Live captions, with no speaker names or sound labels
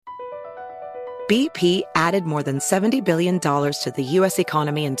BP added more than $70 billion to the U.S.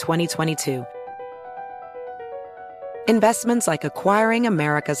 economy in 2022. Investments like acquiring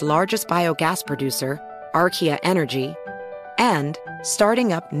America's largest biogas producer, Archaea Energy, and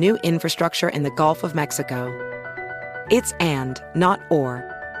starting up new infrastructure in the Gulf of Mexico. It's and, not or.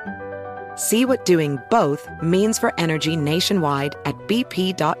 See what doing both means for energy nationwide at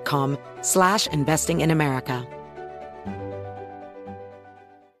bp.com/investing in America.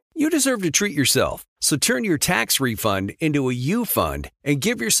 You deserve to treat yourself, so turn your tax refund into a U fund and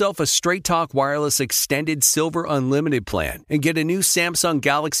give yourself a Straight Talk Wireless Extended Silver Unlimited plan and get a new Samsung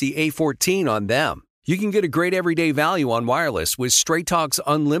Galaxy A14 on them. You can get a great everyday value on wireless with Straight Talk's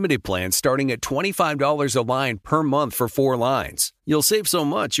Unlimited plan starting at $25 a line per month for 4 lines. You'll save so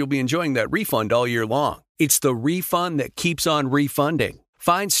much you'll be enjoying that refund all year long. It's the refund that keeps on refunding.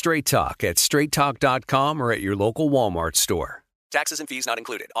 Find Straight Talk at straighttalk.com or at your local Walmart store. Taxes and fees not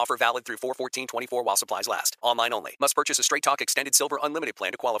included. Offer valid through 4/14/24 while supplies last. Online only. Must purchase a Straight Talk Extended Silver Unlimited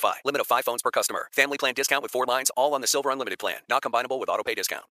plan to qualify. Limit of 5 phones per customer. Family plan discount with 4 lines, all on the Silver Unlimited plan. Not combinable with autopay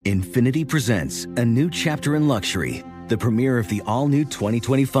discount. Infiniti presents a new chapter in luxury. The premiere of the all-new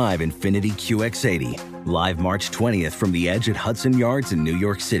 2025 Infiniti QX80. Live March 20th from the Edge at Hudson Yards in New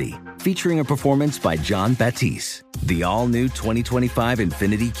York City. Featuring a performance by John Batiste. The all-new 2025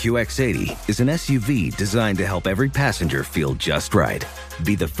 Infiniti QX80 is an SUV designed to help every passenger feel just right.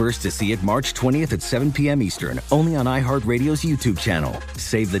 Be the first to see it March 20th at 7 p.m. Eastern, only on iHeartRadio's YouTube channel.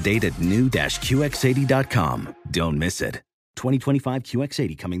 Save the date at new-QX80.com. Don't miss it. 2025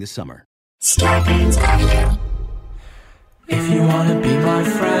 QX80 coming this summer. If you want to be my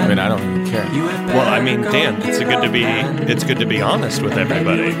friend, I mean, I don't even care. Well, I mean, Dan, it's good to be honest with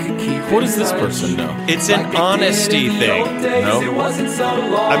everybody. What does this person know? It's an honesty thing. No.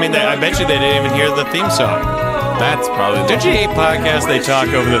 I mean, I bet you they didn't even hear the theme song. That's probably. Did you hate podcasts? They talk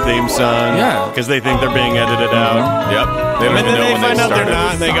over the theme song. Yeah, because they think they're being edited out. Yep. They don't even know they when find they out they're started.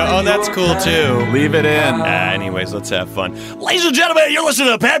 not, and they go, "Oh, that's cool too." Leave it in. Anyways, let's have fun, ladies and gentlemen. You're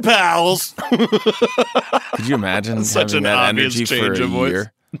listening to Pet Pals. Could you imagine Such having an that obvious energy change for a of voice.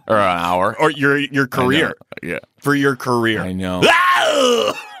 year or an hour or your career? Yeah, for your career. I know.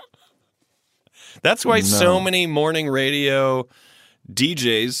 That's why so many morning radio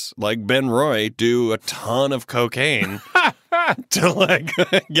DJs like Ben Roy do a ton of cocaine to like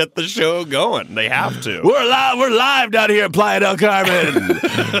get the show going. They have to. We're live down here at Playa del Carmen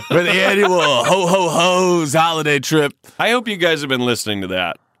for the annual Ho Ho Ho's holiday trip. I hope you guys have been listening to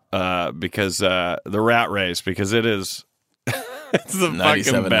that because the rat race, because it is it's the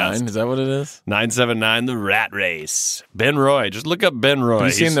fucking best. Is that what it is? 979 The Rat Race. Ben Roy. Just look up Ben Roy. Have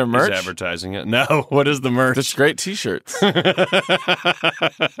you seen their merch? He's advertising it. No. What is the merch? It's great T-shirts. Like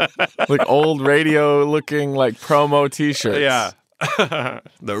old radio-looking like promo T-shirts. Yeah.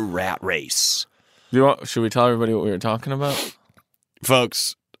 The Rat Race. Should we tell everybody what we were talking about?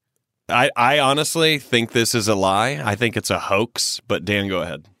 Folks, I honestly think this is a lie. I think it's a hoax, but Dan, go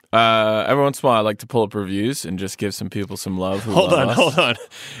ahead. Every once in a while, I like to pull up reviews and just give some people some love. Hold on.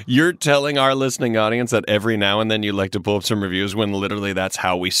 You're telling our listening audience that every now and then you like to pull up some reviews when literally that's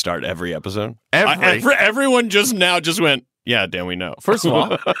how we start every episode? Everyone just went, yeah, Dan, we know. First of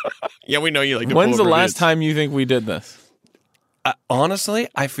all, yeah, we know you like to pull up When's the reviews. last time you think we did this? Honestly,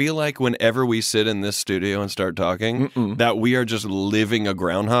 I feel like whenever we sit in this studio and start talking, that we are just living a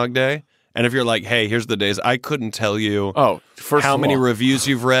Groundhog Day. And if you're like, hey, here's the days, I couldn't tell you how many reviews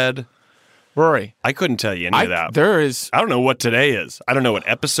you've read. Rory. I couldn't tell you any of that. I don't know what today is. I don't know what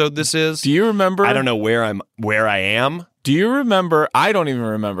episode this is. Do you remember? I don't know where I am. Do you remember? I don't even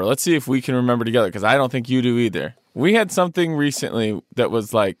remember. Let's see if we can remember together, because I don't think you do either. We had something recently that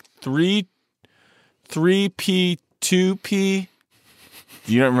was like 3P, 2P.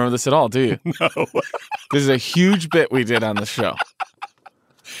 You don't remember this at all, do you? No. This is a huge bit we did on the show.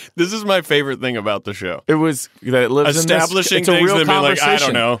 This is my favorite thing about the show. It was that it lives establishing in this, it's a real things and being like, I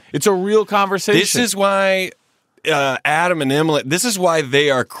don't know. It's a real conversation. This is why Adam and Emily, this is why they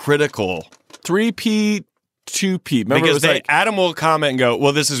are critical. 3P, 2P. Remember, because Adam will comment and go,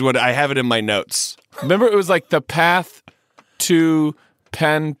 well, this is what I have it in my notes. Remember, it was like the path to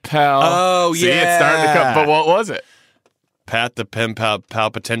pen pal. Oh, See, yeah. It started to come. But what was it? Pat the pen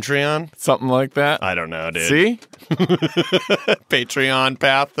palpitentrion? Something like that? I don't know, dude. See? Patreon,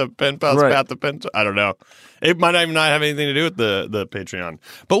 path the pen pals, Right. path the pen. I don't know. It might even not have anything to do with the Patreon.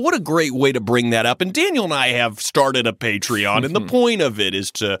 But what a great way to bring that up. And Daniel and I have started a Patreon, and the point of it is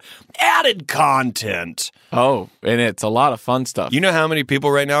to added content. Oh, and it's a lot of fun stuff. You know how many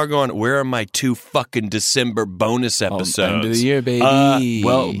people right now are going, where are my 2 fucking December bonus episodes? End of the year, baby.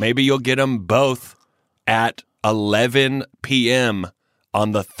 Well, maybe you'll get them both at 11 p.m.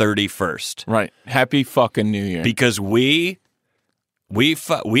 on the 31st. Right. Happy fucking New Year. Because we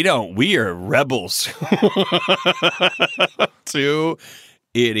are rebels. 2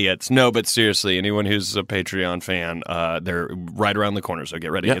 idiots. No, but seriously, anyone who's a Patreon fan, they're right around the corner, so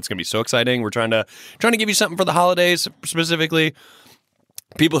get ready. Yep. It's going to be so exciting. We're trying to give you something for the holidays, specifically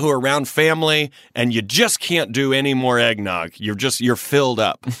people who are around family, and you just can't do any more eggnog. You're filled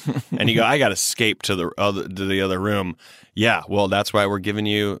up. And you go, I got to escape to the other room. Yeah, well, that's why we're giving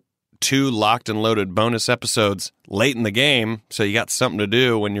you 2 locked and loaded bonus episodes late in the game, so you got something to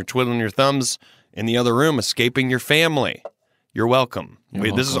do when you're twiddling your thumbs in the other room, escaping your family. You're welcome.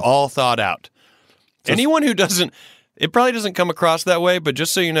 This is all thought out. Anyone who doesn't, it probably doesn't come across that way, but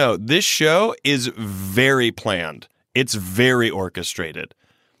just so you know, this show is very planned. It's very orchestrated.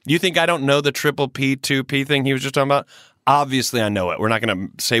 You think I don't know the triple P, 2P thing he was just talking about? Obviously, I know it. We're not going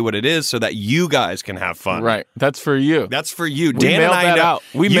to say what it is so that you guys can have fun. Right. That's for you. That's for you. Dan and I know.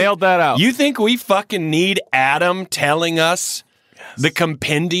 We mailed that out. You think we fucking need Adam telling us the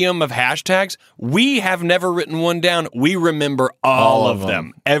compendium of hashtags? We have never written one down. We remember all of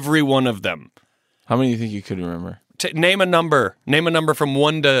them. Every one of them. How many do you think you could remember? Name a number. Name a number from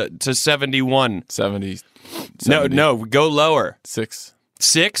 1 to 71. 70. No, go lower. 6.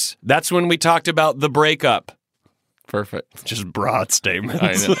 6? That's when we talked about the breakup. Perfect. Just broad statements.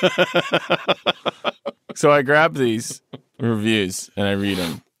 I know. So I grab these reviews and I read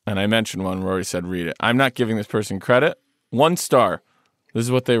them. And I mentioned one. Rory said, read it. I'm not giving this person credit. 1 star. This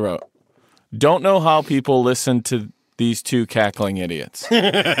is what they wrote. Don't know how people listen to these 2 cackling idiots. I'm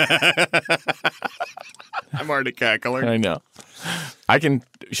already cackling. I know.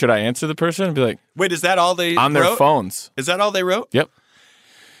 Should I answer the person and be like, wait, is that all they on wrote? Their phones? Is that all they wrote? Yep.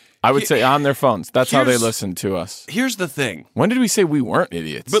 I would say on their phones. That's how they listen to us. Here's the thing. When did we say we weren't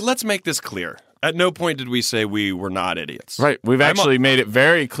idiots? But let's make this clear. At no point did we say we were not idiots. Right. We've actually made it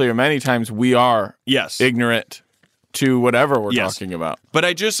very clear many times we are ignorant to whatever we're talking about. But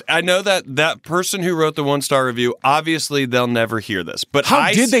I know that person who wrote the 1-star review, obviously they'll never hear this. But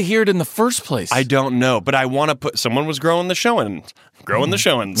how did they hear it in the first place? I don't know. But I want to put, someone was growing the showings. But the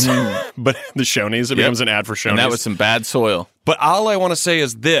Shonies, it becomes an ad for Shonies. And that was some bad soil. But all I want to say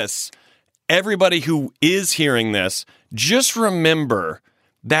is this. Everybody who is hearing this, just remember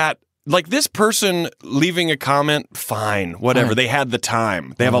that, like, this person leaving a comment, fine, whatever. Right. They had the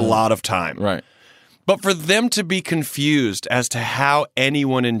time. They have a lot of time. Right. But for them to be confused as to how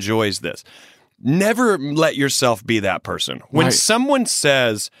anyone enjoys this, never let yourself be that person. When someone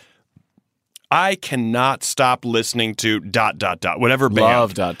says, I cannot stop listening to ... whatever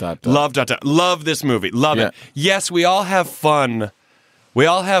band. Love this movie. Love it. Yes, we all have fun. We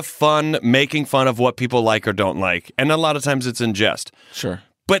all have fun making fun of what people like or don't like. And a lot of times it's in jest. Sure.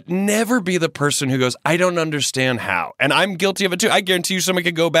 But never be the person who goes, I don't understand how. And I'm guilty of it too. I guarantee you someone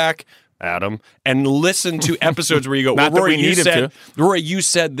could go back, Adam, and listen to episodes where you go, well, Rory, you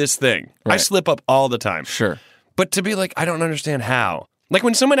said this thing. Right. I slip up all the time. Sure. But to be like, I don't understand how. Like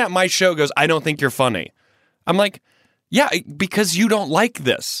when someone at my show goes, I don't think you're funny. I'm like, yeah, because you don't like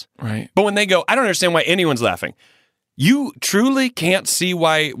this. Right. But when they go, I don't understand why anyone's laughing. You truly can't see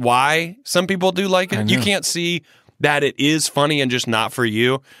why some people do like it. You can't see that it is funny and just not for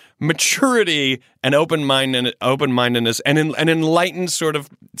you. Maturity and open-mindedness and an enlightened sort of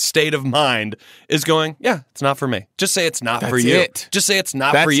state of mind is going, yeah, it's not for me. Just say it's not for you. It. Just say it's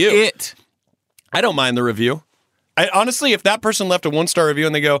not for you. That's it. I don't mind the review. Honestly, if that person left a 1-star review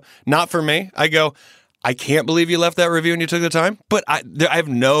and they go, not for me, I go, I can't believe you left that review and you took the time, but I have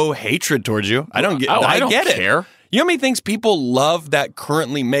no hatred towards you. I don't get it. Care. You know how many things people love that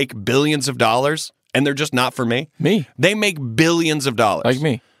currently make billions of dollars and they're just not for me? Me. They make billions of dollars. Like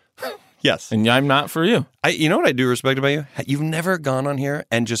me. Yes. And I'm not for you. You know what I do respect about you? You've never gone on here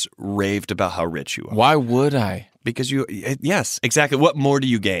and just raved about how rich you are. Why would I? Because yes, exactly. What more do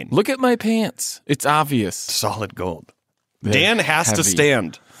you gain? Look at my pants. It's obvious. Solid gold. Dan has to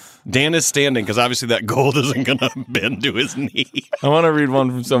stand. Dan is standing because obviously that gold isn't going to bend to his knee. I want to read one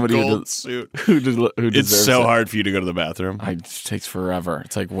from somebody who deserves it's so it. hard for you to go to the bathroom. It takes forever.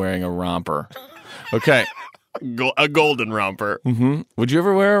 It's like wearing a romper. Okay. A golden romper. Mm-hmm. Would you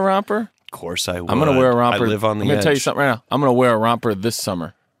ever wear a romper? Of course I would. I'm going to wear a romper. I live on the edge. I'm going to tell you something right now. I'm going to wear a romper this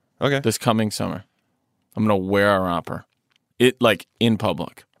summer. Okay. This coming summer. I'm going to wear a romper. In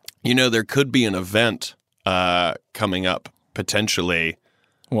public. You know, there could be an event coming up, potentially,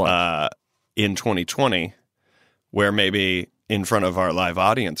 in 2020, where maybe in front of our live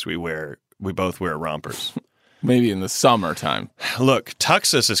audience, we both wear rompers. Maybe in the summertime. Look,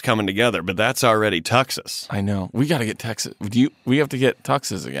 Tuxus is coming together, but that's already Tuxus. I know. We got to get Texas. We have to get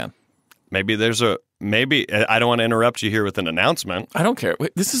Tuxus again. Maybe there's a maybe I don't want to interrupt you here with an announcement. I don't care.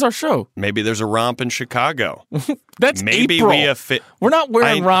 Wait, this is our show. Maybe there's a romp in Chicago. That's maybe April. We're not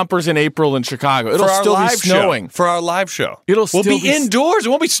wearing rompers in April in Chicago. It'll still be snowing. For our live show. We'll be indoors. It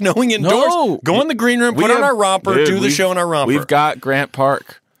won't be snowing indoors. No. Go in the green room, put on our romper, do the show in our romper. We've got Grant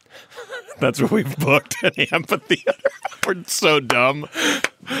Park. That's what we've booked in the amphitheater. We're so dumb.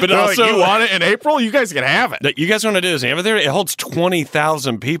 But also, you want it in April? You guys can have it. You guys want to do this amphitheater? It holds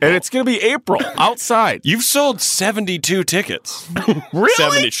 20,000 people. And it's going to be April, outside. You've sold 72 tickets. Really?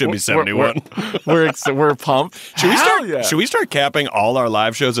 70, it should be 71. We're pumped. Should we start capping all our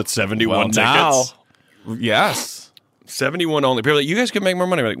live shows at 71 tickets? Yes. 71 only. People are like, you guys can make more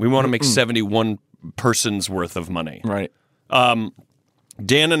money. We're like, we want to make 71 persons worth of money. Right.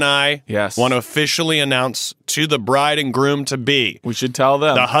 Dan and I want to officially announce to the bride and groom to be. We should tell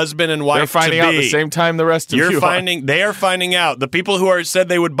them. The husband and wife They're finding out at the same time the rest of you are. They are finding out. The people who said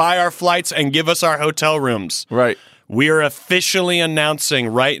they would buy our flights and give us our hotel rooms. Right. We are officially announcing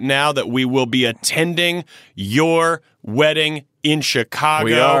right now that we will be attending your wedding in Chicago.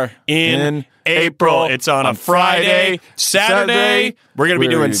 We are in April. It's on a Friday. Saturday, we're going to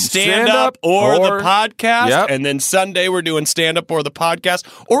be doing stand-up or the podcast. Yep. And then Sunday, we're doing stand-up or the podcast.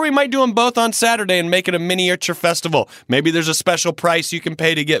 Or we might do them both on Saturday and make it a miniature festival. Maybe there's a special price you can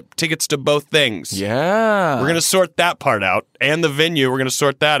pay to get tickets to both things. Yeah. We're going to sort that part out. And the venue, we're going to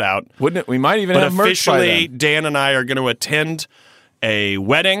sort that out. Wouldn't it? We might even have merch by officially, then. Dan and I are going to attend a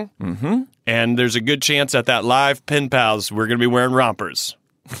wedding. Mm-hmm. And there's a good chance at that live Pen Pals, we're going to be wearing rompers.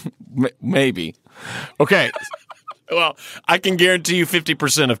 Maybe. Okay. Well, I can guarantee you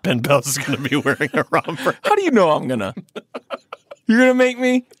 50% of Pen Pals is going to be wearing a romper. How do you know I'm going to? You're going to make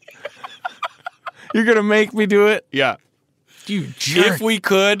me? You're going to make me do it? Yeah. You jerk. If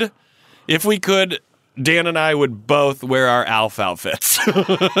we could, Dan and I would both wear our Alf outfits.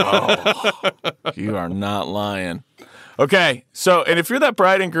 You are not lying. Okay, so, and if you're that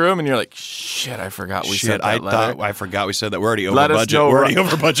bride and groom and you're like, shit, I forgot we said that letter. I forgot we said that. We're already over Let us budget. know We're already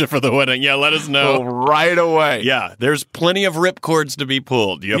over budget for the wedding. Yeah, let us know. Right away. Yeah, there's plenty of ripcords to be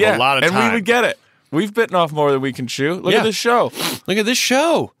pulled. You have a lot of time. And we would get it. We've bitten off more than we can chew. Look at this show. Look at this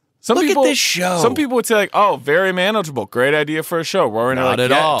show. Look at this show. Some people would say, like, oh, very manageable. Great idea for a show. Rory and I Not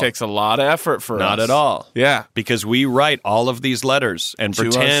at all. It takes a lot of effort for us. Not at all. Yeah. Because we write all of these letters and To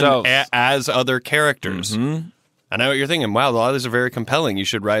pretend ourselves. as other characters. Mm-hmm. I know what you're thinking. Wow, a lot of these are very compelling. You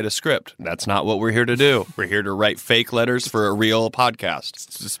should write a script. That's not what we're here to do. We're here to write fake letters for a real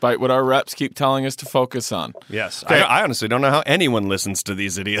podcast. Despite what our reps keep telling us to focus on. Yes. I honestly don't know how anyone listens to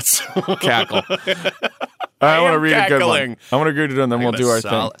these idiots. Cackle. I want to read a good one. I want to read it and then we'll do our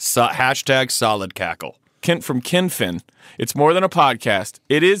thing. Hashtag solid cackle. From Kinfin. It's more than a podcast.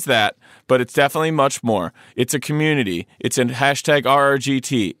 It is that, but it's definitely much more. It's a community. It's a hashtag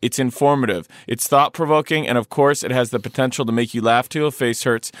RRGT. It's informative. It's thought-provoking, and of course, it has the potential to make you laugh till your face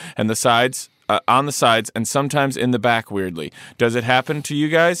hurts and the sides, on the sides, and sometimes in the back, weirdly. Does it happen to you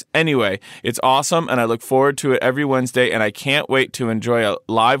guys? Anyway, it's awesome, and I look forward to it every Wednesday, and I can't wait to enjoy a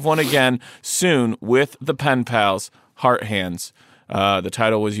live one again soon with the Pen Pals, Heart Hands. The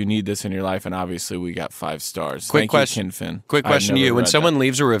title was "You Need This in Your Life," and obviously we got 5 stars. Quick Thank question, you, Kinfin. Quick question to you: when someone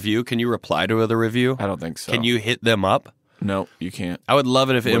leaves a review, can you reply to the review? I don't think so. Can you hit them up? No, you can't. I would love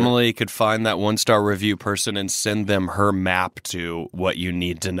it if Emily could find that 1-star review person and send them her map to what you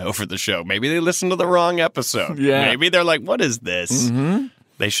need to know for the show. Maybe they listened to the wrong episode. Yeah. Maybe they're like, "What is this?" Mm-hmm.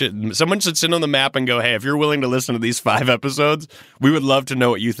 Someone should send on the map and go, hey, if you're willing to listen to these 5 episodes, we would love to know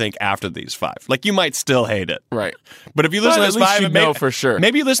what you think after these 5. Like, you might still hate it. Right. But if you listen to those 5, and know for sure.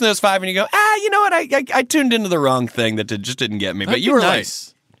 Maybe you listen to those 5 and you go, you know what? I tuned into the wrong thing that just didn't get me. But you were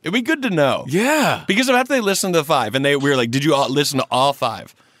nice. It'd be good to know. Yeah. Because after they listened to the 5 and we were like, did you listen to all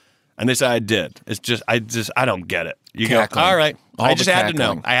 5? And they said, I did. It's just, I don't get it. You Cackling. go, all right. I just had to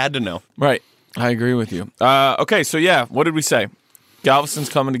know. cackling. I had to know. Right. I agree with you. Okay, so yeah, what did we say? Galveston's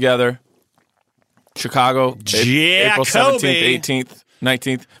coming together. Chicago, April 17th, 18th,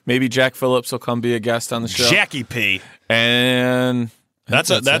 19th. Maybe Jack Phillips will come be a guest on the show. Jackie P. And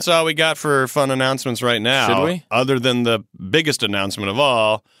that's all we got for fun announcements right now. Should we? Other than the biggest announcement of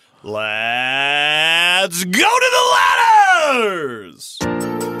all, let's go to the letters!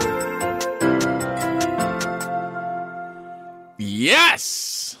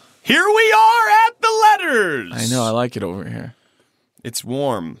 yes! Here we are at the letters! I know, I like it over here. It's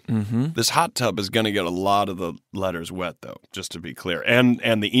warm. Mm-hmm. This hot tub is going to get a lot of the letters wet, though, just to be clear. And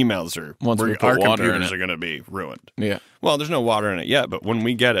the emails our computers are going to be ruined. Yeah. Well, there's no water in it yet, but when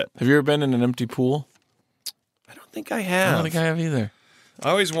we get it. Have you ever been in an empty pool? I don't think I have. I don't think I have either.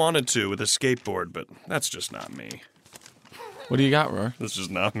 I always wanted to with a skateboard, but that's just not me. What do you got, Roar? That's just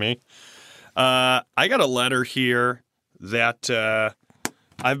not me. I got a letter here that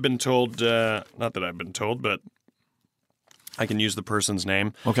I've been told, not that I've been told, but I can use the person's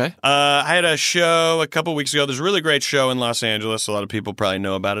name. Okay. I had a show a couple weeks ago. There's a really great show in Los Angeles. A lot of people probably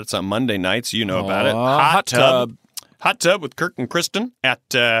know about it. It's on Monday nights. You know about it. Hot Tub. Hot Tub with Kirk and Kristen at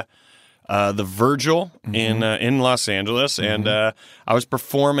the Virgil in Los Angeles. And I was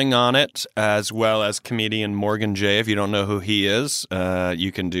performing on it as well as comedian Morgan Jay. If you don't know who he is,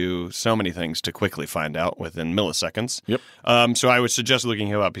 you can do so many things to quickly find out within milliseconds. Yep. So I would suggest looking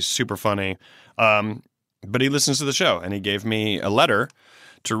him up. He's super funny. But he listens to the show, and he gave me a letter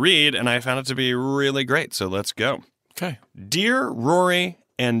to read, and I found it to be really great. So let's go. Okay. Dear Rory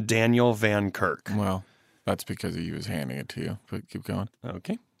and Daniel Van Kirk. Well, that's because he was handing it to you, but keep going.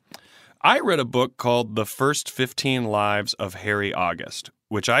 Okay. I read a book called The First 15 Lives of Harry August,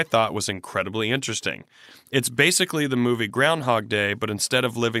 which I thought was incredibly interesting. It's basically the movie Groundhog Day, but instead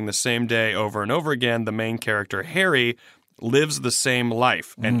of living the same day over and over again, the main character, Harry, lives the same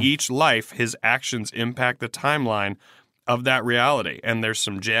life, and each life, his actions impact the timeline of that reality. And there's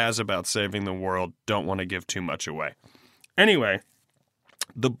some jazz about saving the world. Don't want to give too much away. Anyway,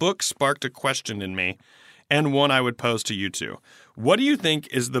 the book sparked a question in me, and one I would pose to you two. What do you think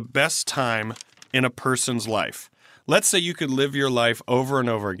is the best time in a person's life? Let's say you could live your life over and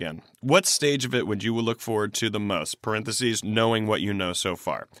over again. What stage of it would you look forward to the most? Parentheses, knowing what you know so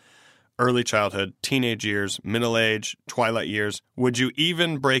far. Early childhood, teenage years, middle age, twilight years. Would you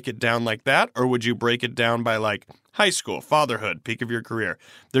even break it down like that? Or would you break it down by like high school, fatherhood, peak of your career?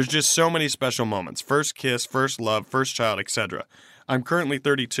 There's just so many special moments. First kiss, first love, first child, etc. I'm currently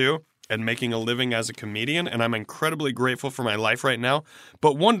 32 and making a living as a comedian, and I'm incredibly grateful for my life right now,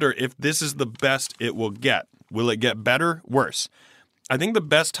 but wonder if this is the best it will get. Will it get better? Worse? I think the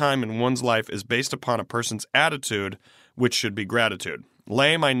best time in one's life is based upon a person's attitude, which should be gratitude.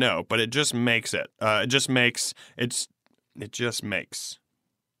 Lame, I know, but it just makes it. It just makes. It's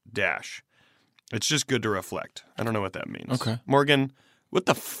just good to reflect. I don't know what that means. Okay. Morgan, what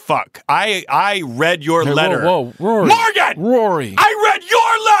the fuck? I read your letter. Whoa, Rory. Morgan! Rory. I read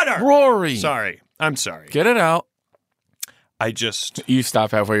your letter! Rory. Sorry. I'm sorry. Get it out. You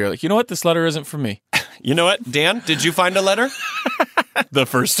stop halfway. You're like, you know what? This letter isn't for me. You know what, Dan? Did you find a letter? The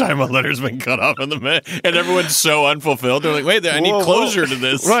first time a letter's been cut off in the minute, and everyone's so unfulfilled. They're like, wait, I need closure to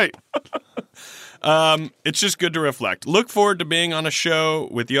this. Right. It's just good to reflect. Look forward to being on a show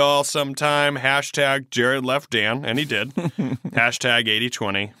with y'all sometime. Hashtag Jared left Dan, and he did. Hashtag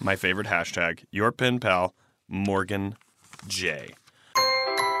 8020, my favorite hashtag. Your pen pal, Morgan J.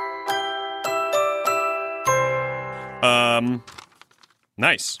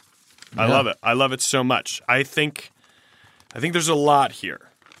 Nice. I love it. I love it so much. I think there's a lot here.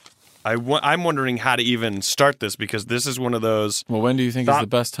 I'm wondering how to even start this, because this is one of those. Well, when do you think is the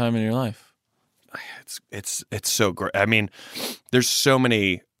best time in your life? It's so great. I mean, there's so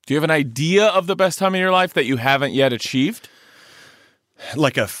many. Do you have an idea of the best time in your life that you haven't yet achieved?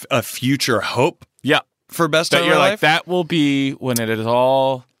 Like a future hope? Yeah. For best time in your life? Like, that will be when it is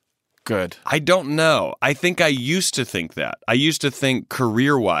all good. I don't know. I think I used to think that. I used to think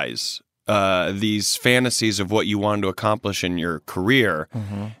career-wise, these fantasies of what you wanted to accomplish in your career.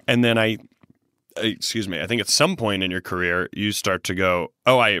 Mm-hmm. And then I think at some point in your career, you start to go,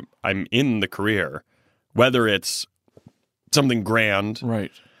 oh, I'm in the career, whether it's something grand,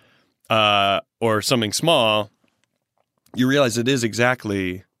 right, or something small. You realize it is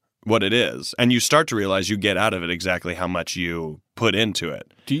exactly what it is, and you start to realize you get out of it exactly how much you put into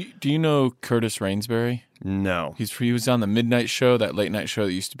it. Do you know Curtis Rainsbury? No. He was on the Midnight Show, that late night show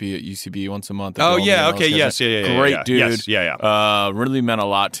that used to be at UCB once a month. Oh, yeah. Okay. Yes. Yeah. Great dude. Yes. Yeah. Really meant a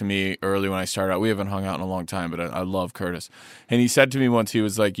lot to me early when I started out. We haven't hung out in a long time, but I love Curtis. And he said to me once, he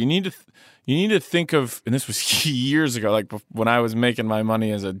was like, you need to think of, and this was years ago, like when I was making my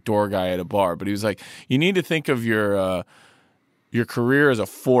money as a door guy at a bar, but he was like, you need to think of your career as a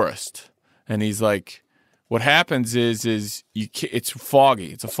forest. And he's like, what happens is it's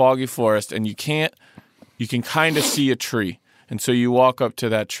foggy. It's a foggy forest, and you can kind of see a tree. And so you walk up to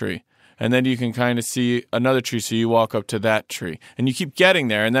that tree. And then you can kind of see another tree, so you walk up to that tree. And you keep getting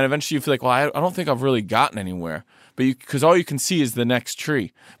there, and then eventually you feel like, well, I don't think I've really gotten anywhere. But because all you can see is the next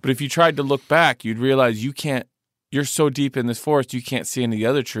tree. But if you tried to look back, you'd realize you can't. You're so deep in this forest, you can't see any of the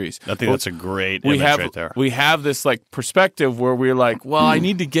other trees. I think that's a great image right there. We have this like perspective where we're like, well, I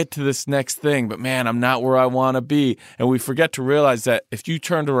need to get to this next thing, but man, I'm not where I want to be. And we forget to realize that if you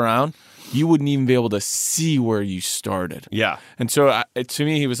turned around, you wouldn't even be able to see where you started. Yeah. And so to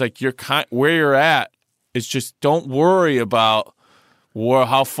me, he was like, where you're at is just don't worry about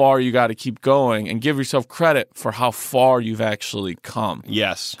how far you got to keep going, and give yourself credit for how far you've actually come.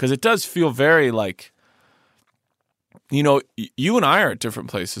 Yes. Because it does feel very like, you and I are at different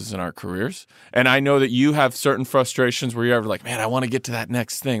places in our careers. And I know that you have certain frustrations where you're like, man, I want to get to that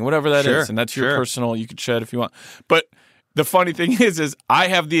next thing, whatever that is. And that's your personal, you could shed if you want. But the funny thing is I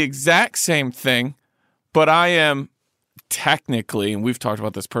have the exact same thing, but I am technically, and we've talked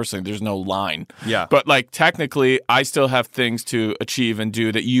about this personally, there's no line. Yeah. But like technically, I still have things to achieve and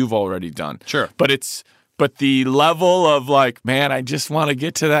do that you've already done. Sure. But the level of like, man, I just want to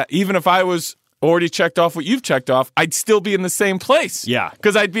get to that. Even if I was already checked off what you've checked off, I'd still be in the same place. Yeah.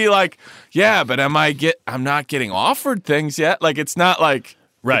 Because I'd be like, yeah, but I'm not getting offered things yet. Like, it's not like,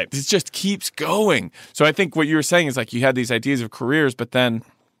 right. It just keeps going. So I think what you were saying is like you had these ideas of careers, but then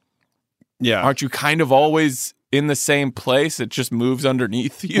aren't you kind of always in the same place? It just moves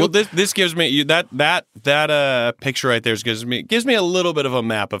underneath you. Well, this gives me that picture right there gives me a little bit of a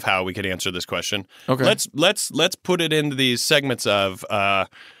map of how we could answer this question. Okay. Let's put it into these segments of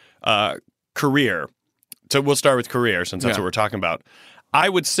career. So we'll start with career since that's what we're talking about. I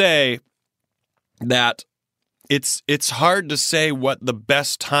would say that it's hard to say what the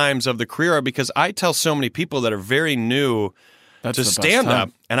best times of the career are, because I tell so many people that are very new to stand up,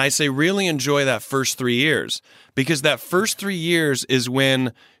 and I say really enjoy that first 3 years, because that first 3 years is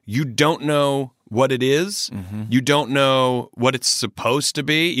when you don't know what it is. Mm-hmm. You don't know what it's supposed to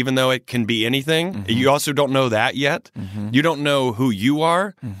be, even though it can be anything. Mm-hmm. You also don't know that yet. Mm-hmm. You don't know who you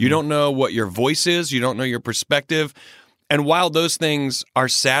are. Mm-hmm. You don't know what your voice is. You don't know your perspective. And while those things are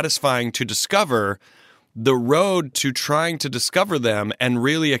satisfying to discover, the road to trying to discover them and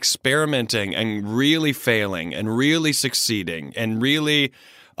really experimenting and really failing and really succeeding and really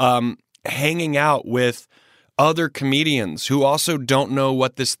hanging out with other comedians who also don't know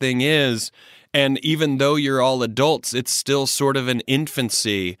what this thing is. And even though you're all adults, it's still sort of an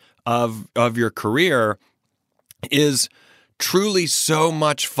infancy of your career, is truly so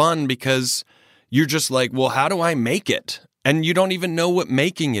much fun, because you're just like, well, how do I make it? And you don't even know what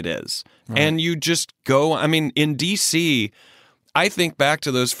making it is. Right. And you just go, I mean, in DC, I think back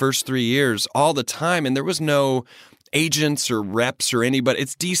to those first 3 years all the time, and there was no agents or reps or anybody.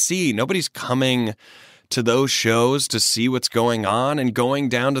 It's DC. Nobody's coming to those shows to see what's going on, and going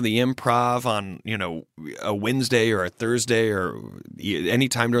down to the Improv on, a Wednesday or a Thursday or any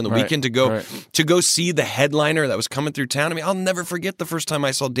time during the weekend to go see the headliner that was coming through town. I mean, I'll never forget the first time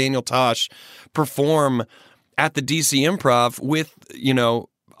I saw Daniel Tosh perform at the DC Improv with,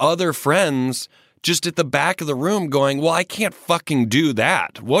 other friends just at the back of the room going, well, I can't fucking do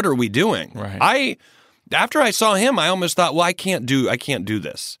that. What are we doing? Right. After I saw him, I almost thought, well, I can't do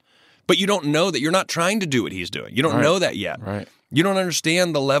this. But you don't know that. You're not trying to do what he's doing. You don't know that yet. Right. You don't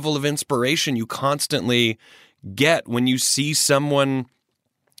understand the level of inspiration you constantly get when you see someone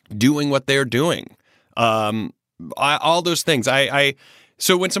doing what they're doing. All those things.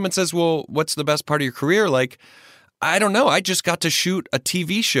 So when someone says, well, what's the best part of your career? Like, I don't know. I just got to shoot a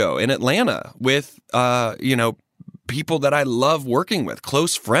TV show in Atlanta with, people that I love working with,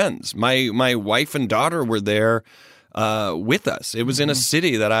 close friends. My wife and daughter were there with us. It was in a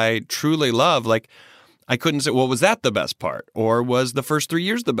city that I truly love. Like, I couldn't say, well, was that the best part, or was the first 3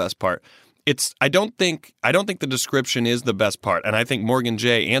 years the best part? I don't think the description is the best part, and I think Morgan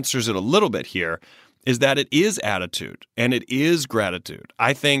J answers it a little bit here. Is that it is attitude and it is gratitude.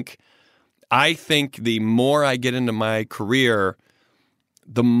 I think the more I get into my career,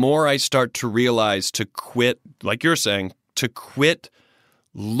 the more I start to realize to quit, like you're saying, to quit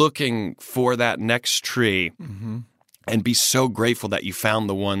looking for that next tree and be so grateful that you found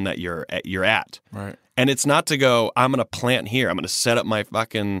the one that you're at. Right. And it's not to go, I'm going to plant here. I'm going to set up my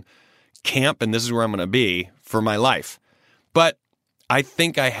fucking camp, and this is where I'm going to be for my life. But I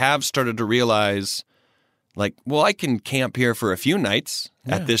think I have started to realize, like, well, I can camp here for a few nights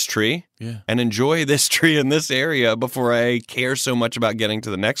at this tree and enjoy this tree in this area before I care so much about getting to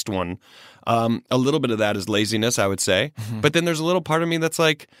the next one. A little bit of that is laziness, I would say. But then there's a little part of me that's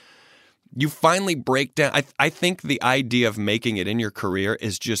like, you finally break down. I think the idea of making it in your career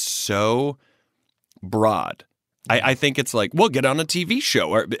is just so broad. I think it's like, well, get on a TV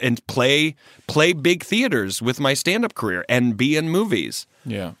show and play big theaters with my stand-up career and be in movies.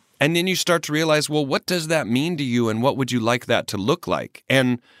 Yeah. And then you start to realize, well, what does that mean to you, and what would you like that to look like?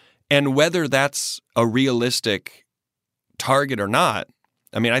 And whether that's a realistic target or not.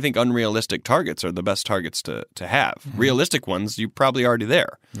 I mean, I think unrealistic targets are the best targets to have. Realistic ones, you're probably already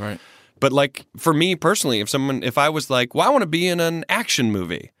there. Right. But like for me personally, if I was like, well, I want to be in an action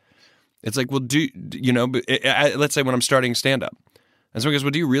movie, it's like, well, let's say when I'm starting stand-up, and someone goes,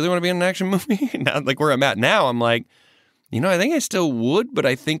 well, do you really want to be in an action movie? Now, like where I'm at now, I'm like, I think I still would, but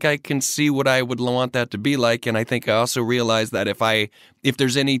I think I can see what I would want that to be like. And I think I also realize that if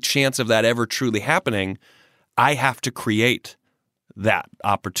there's any chance of that ever truly happening, I have to create that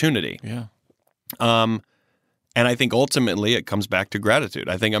opportunity. Yeah. And I think ultimately it comes back to gratitude.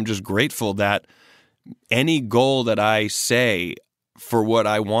 I think I'm just grateful that any goal that I say for what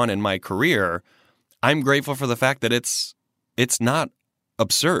I want in my career, I'm grateful for the fact that it's not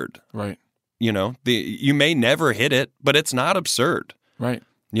absurd. Right. You may never hit it, but it's not absurd. Right.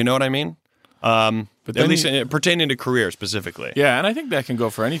 You know what I mean? But at least pertaining to career specifically. Yeah, and I think that can go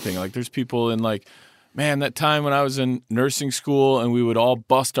for anything. Like there's people in like, man, that time when I was in nursing school and we would all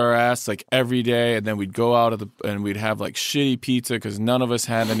bust our ass like every day, and then we'd go out and we'd have like shitty pizza because none of us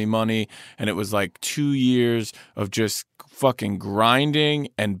had any money, and it was like 2 years of just fucking grinding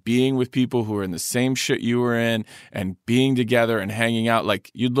and being with people who were in the same shit you were in and being together and hanging out.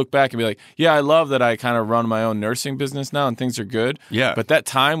 Like you'd look back and be like, yeah, I love that I kind of run my own nursing business now and things are good. Yeah. But that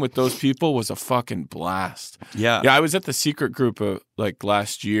time with those people was a fucking blast. Yeah. Yeah, I was at the Secret Group like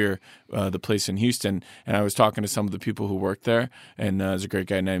last year, the place in Houston, and I was talking to some of the people who worked there, and there's a great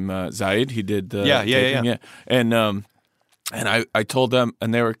guy named Zaid. He did the Yeah. And I told them,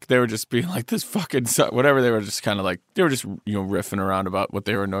 and they were just being like this fucking whatever. They were just kind of like they were just riffing around about what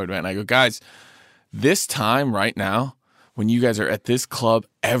they were annoyed about. And I go, guys, this time right now, when you guys are at this club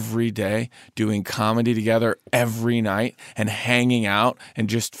every day doing comedy together every night and hanging out and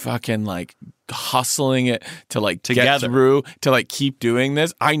just fucking like hustling it to like together. Get through to like keep doing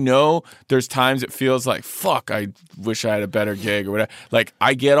this. I know there's times it feels like fuck, I wish I had a better gig or whatever. Like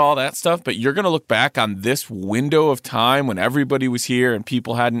I get all that stuff, but you're going to look back on this window of time when everybody was here and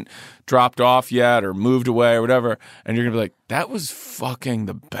people hadn't dropped off yet or moved away or whatever, and you're going to be like, that was fucking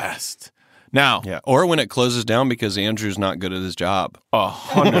the best. Now, yeah, or when it closes down because Andrew's not good at his job.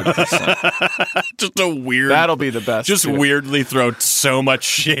 100%. Just a weird. That'll be the best. Just weirdly throw so much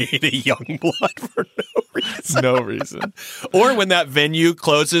shade at Youngblood for no reason. No reason. Or when that venue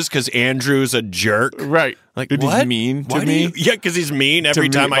closes because Andrew's a jerk. Right. Like, what? He's mean to me? Yeah, because he's mean every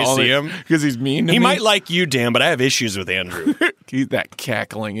time I see him. Because he's mean to me? He might like you, Dan, but I have issues with Andrew. He's that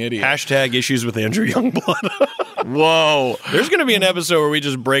cackling idiot. Hashtag issues with Andrew Youngblood. Whoa. There's going to be an episode where we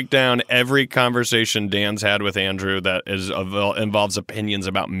just break down every conversation Dan's had with Andrew that involves opinions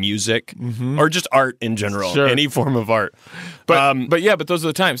about music or just art in general. Sure. Any form of art. But those are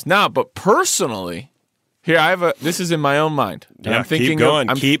the times. Now, but personally, here, this is in my own mind. Yeah, I'm thinking keep going.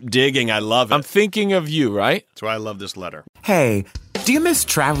 Keep digging. I love it. I'm thinking of you, right? That's why I love this letter. Hey, do you miss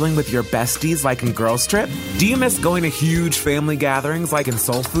traveling with your besties like in Girls Trip? Do you miss going to huge family gatherings like in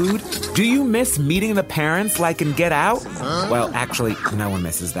Soul Food? Do you miss meeting the parents like in Get Out? Well, actually, no one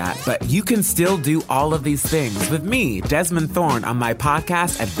misses that. But you can still do all of these things with me, Desmond Thorne, on my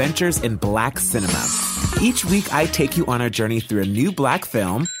podcast, Adventures in Black Cinema. Each week, I take you on a journey through a new Black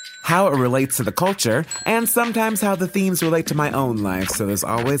film, how it relates to the culture, and sometimes how the themes relate to my own life, so there's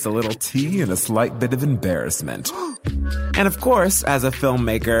always a little tea and a slight bit of embarrassment. And of course, as a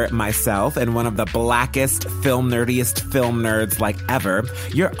filmmaker myself and one of the blackest, nerdiest film nerds like ever,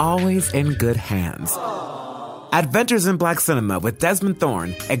 you're always in good hands. Adventures in Black Cinema with Desmond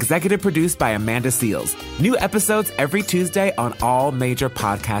Thorne, executive produced by Amanda Seals. New episodes every Tuesday on all major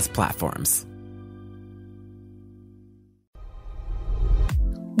podcast platforms.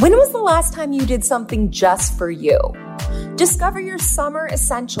 When was the last time you did something just for you? Discover your summer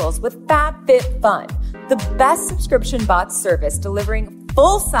essentials with FabFitFun, the best subscription box service delivering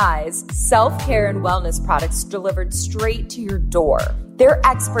full-size self-care and wellness products delivered straight to your door. Their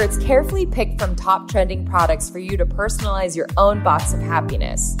experts carefully pick from top trending products for you to personalize your own box of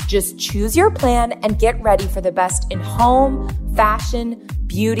happiness. Just choose your plan and get ready for the best in home, fashion,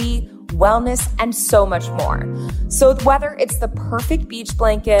 beauty, wellness, and so much more. So whether it's the perfect beach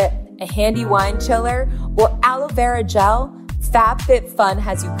blanket, a handy wine chiller, or aloe vera gel, FabFitFun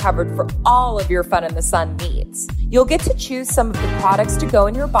has you covered for all of your fun in the sun needs. You'll get to choose some of the products to go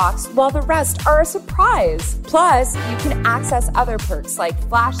in your box while the rest are a surprise. Plus, you can access other perks like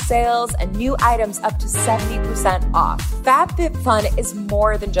flash sales and new items up to 70% off. FabFitFun is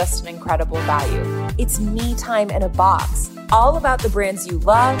more than just an incredible value. It's me time in a box. All about the brands you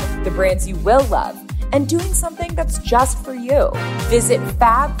love, the brands you will love, and doing something that's just for you. Visit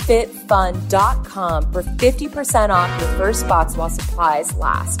FabFitFun.com for 50% off your first box while supplies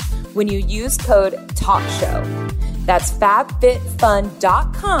last when you use code TALKSHOW. That's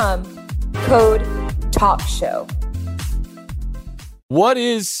FabFitFun.com, code TALKSHOW. What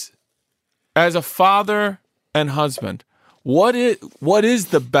is, as a father and husband, what is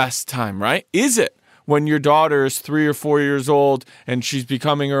the best time, right? Is it when your daughter is 3 or 4 years old and she's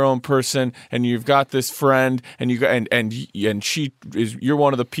becoming her own person, and you've got this friend, and she is, you're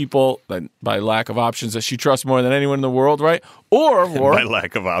one of the people that, by lack of options, that she trusts more than anyone in the world, right? Or by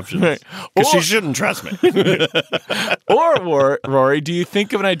lack of options, because she shouldn't trust me. Or Rory, do you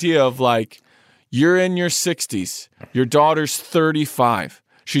think of an idea of like, you're in your 60s, your daughter's 35.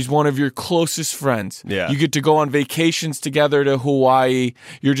 She's one of your closest friends. Yeah. You get to go on vacations together to Hawaii.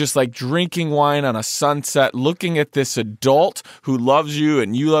 You're just like drinking wine on a sunset, looking at this adult who loves you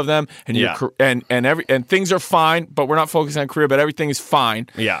and you love them, and and things are fine, but we're not focusing on career, but everything is fine.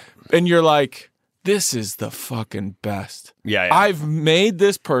 Yeah. And you're like, this is the fucking best. Yeah. I've made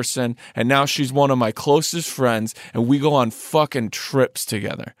this person, and now she's one of my closest friends, and we go on fucking trips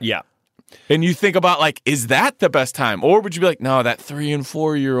together. Yeah. And you think about, like, is that the best time? Or would you be like, no, that 3 and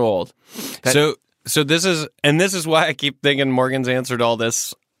 4 year old? So this is why I keep thinking Morgan's answered all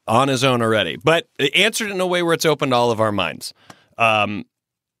this on his own already, but answered in a way where it's opened all of our minds.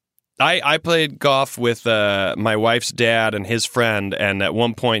 I played golf with my wife's dad and his friend, and at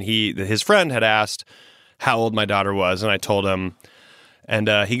one point his friend had asked how old my daughter was, and I told him. And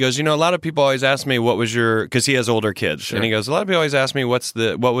he goes, a lot of people always ask me because he has older kids. Sure. And he goes, a lot of people always ask me what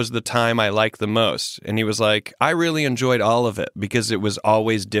was the time I liked the most. And he was like, I really enjoyed all of it because it was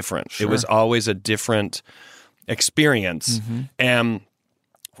always different. Sure. It was always a different experience. Mm-hmm. And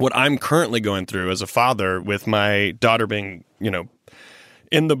what I'm currently going through as a father, with my daughter being,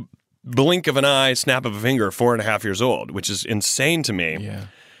 in the blink of an eye, snap of a finger, 4.5 years old, which is insane to me. Yeah.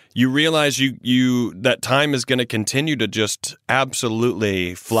 You realize that time is going to continue to just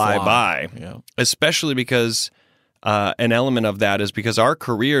absolutely fly by, especially because an element of that is because our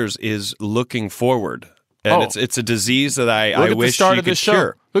careers is looking forward. And it's a disease that I wish you could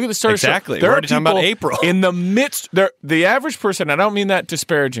cure. Look at the start exactly. of the show. We're already talking about April. In the midst, the average person, I don't mean that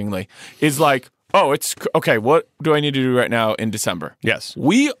disparagingly, is like, oh, it's okay, what do I need to do right now in December? Yes.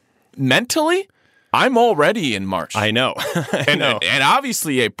 We mentally... I'm already in March. I know. And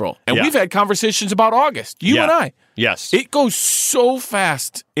obviously April. And we've had conversations about August, you and I. Yes. It goes so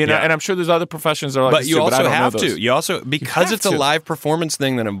fast. And I'm sure there's other professions that are like but this you too, also but I don't have know those. to. You also, because it's a live performance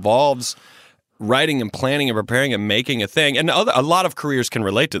thing that involves writing and planning and preparing and making a thing. And a lot of careers can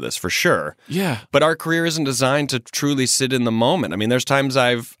relate to this for sure. Yeah. But our career isn't designed to truly sit in the moment. I mean, there's times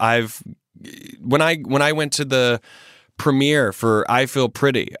when I went to the premiere for I Feel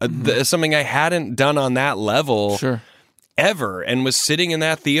Pretty, something I hadn't done on that level ever, and was sitting in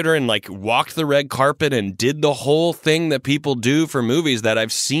that theater and like walked the red carpet and did the whole thing that people do for movies that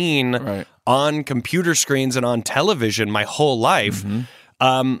I've seen on computer screens and on television my whole life.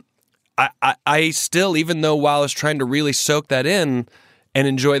 Mm-hmm. I still, even though while I was trying to really soak that in and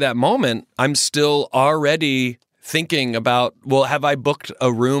enjoy that moment, I'm still already thinking about, well, have I booked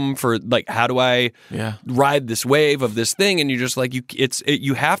a room for, like, how do I ride this wave of this thing? And you're just like,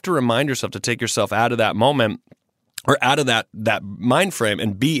 you have to remind yourself to take yourself out of that moment or out of that mind frame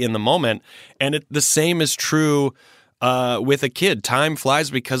and be in the moment. And the same is true with a kid. Time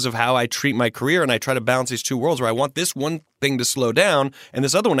flies because of how I treat my career, and I try to balance these two worlds where I want this one thing to slow down, and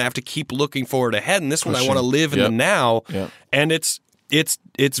this other one I have to keep looking forward ahead, and this one I want to live in the now. And it's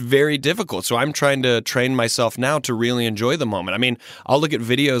very difficult. So I'm trying to train myself now to really enjoy the moment. I mean, I'll look at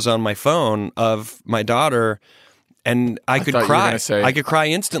videos on my phone of my daughter, and I could cry. I could cry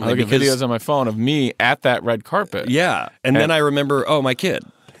instantly. I look at videos on my phone of me at that red carpet. Yeah. And then I remember, oh, my kid.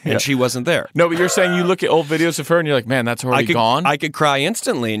 And she wasn't there. No, but you're saying you look at old videos of her and you're like, man, that's already gone? I could cry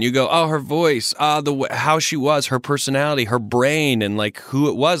instantly, and you go, oh, her voice, how she was, her personality, her brain, and like who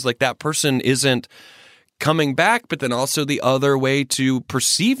it was. Like that person isn't coming back, but then also the other way to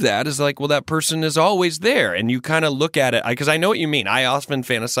perceive that is like, well, that person is always there. And you kind of look at it, because I know what you mean. I often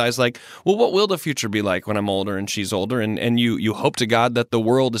fantasize like, well, what will the future be like when I'm older and she's older? And you hope to God that the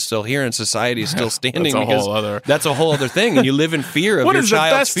world is still here and society is still standing. That's a whole other thing. And you live in fear of your child's future.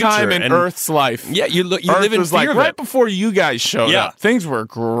 What is the best time in Earth's life? Yeah, you live in fear of it. Right before you guys showed up, things were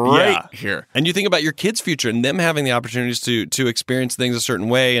great here. And you think about your kids' future and them having the opportunities to experience things a certain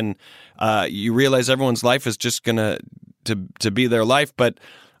way, and you realize everyone's life is just going to be their life. But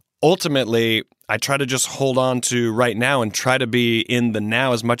ultimately, I try to just hold on to right now and try to be in the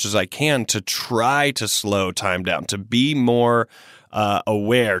now as much as I can, to try to slow time down, to be more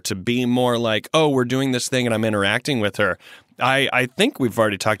aware, to be more like, oh, we're doing this thing and I'm interacting with her. I think we've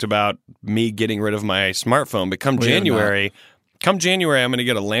already talked about me getting rid of my smartphone, but come January, I'm going to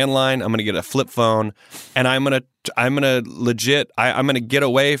get a landline, I'm going to get a flip phone, and I'm going to get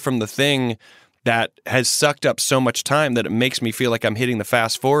away from the thing that has sucked up so much time that it makes me feel like I'm hitting the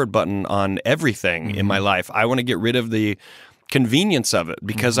fast forward button on everything in my life. I want to get rid of the convenience of it,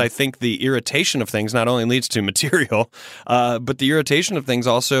 because I think the irritation of things not only leads to material, but the irritation of things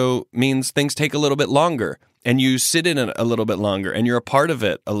also means things take a little bit longer, and you sit in it a little bit longer, and you're a part of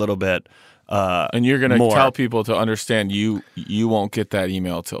it a little bit. And you're going to tell people to understand you won't get that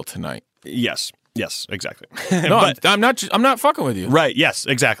email till tonight. Yes, exactly. No, but, I'm not fucking with you. Right? Yes,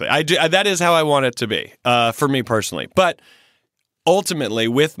 exactly. I do. That is how I want it to be for me personally. But ultimately,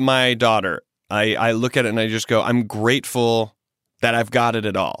 with my daughter, I look at it and I just go, I'm grateful that I've got it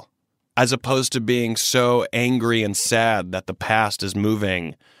at all, as opposed to being so angry and sad that the past is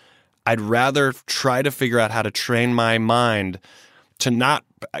moving. I'd rather try to figure out how to train my mind to not,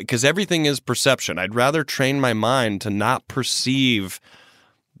 because everything is perception. I'd rather train my mind to not perceive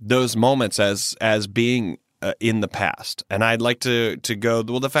those moments as being in the past. And I'd like to go,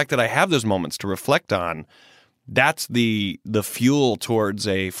 well, the fact that I have those moments to reflect on, that's the fuel towards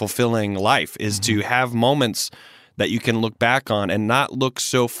a fulfilling life, is to have moments that you can look back on and not look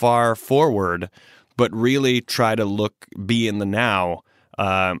so far forward, but really try to be in the now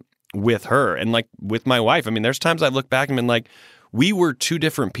with her. And like with my wife, I mean, there's times I've looked back and been like, we were two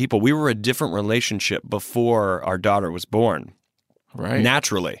different people. We were a different relationship before our daughter was born. Right.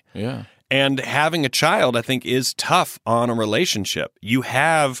 Naturally. Yeah. And having a child, I think, is tough on a relationship. You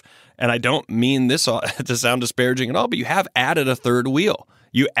have, and I don't mean this to sound disparaging at all, but you have added a third wheel.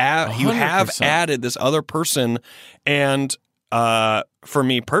 You have added this other person, and for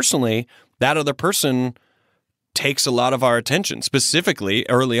me personally, that other person takes a lot of our attention, specifically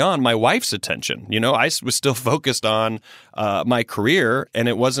early on, my wife's attention. You know, I was still focused on my career, and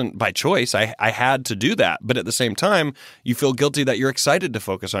it wasn't by choice. I had to do that. But at the same time, you feel guilty that you're excited to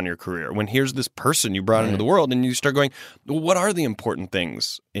focus on your career when here's this person you brought into the world, and you start going, well, what are the important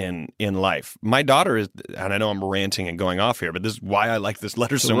things in life? My daughter is, and I know I'm ranting and going off here, but this is why I like this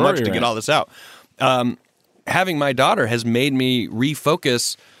letter so much, to get all this out. Having my daughter has made me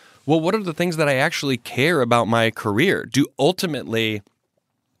refocus. Well, what are the things that I actually care about my career? Ultimately,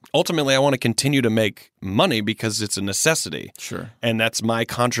 I want to continue to make money because it's a necessity. Sure. And that's my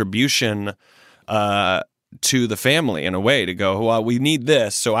contribution to the family in a way, to go, well, we need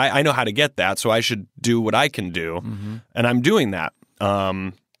this, so I know how to get that, so I should do what I can do. And I'm doing that.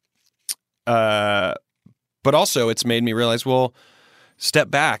 But also it's made me realize, well,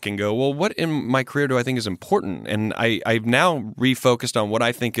 step back and go, well, what in my career do I think is important? And I've now refocused on what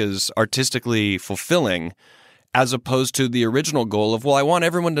I think is artistically fulfilling, as opposed to the original goal of, well, I want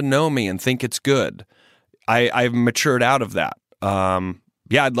everyone to know me and think it's good. I've matured out of that.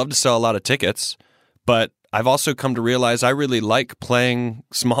 Yeah, I'd love to sell a lot of tickets, but I've also come to realize I really like playing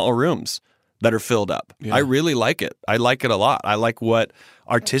small rooms that are filled up. Yeah. I really like it. I like it a lot. I like what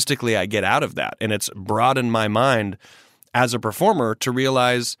artistically I get out of that. And it's broadened my mind as a performer to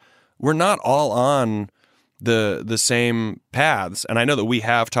realize we're not all on the same paths. And I know that we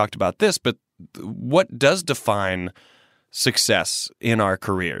have talked about this, but what does define success in our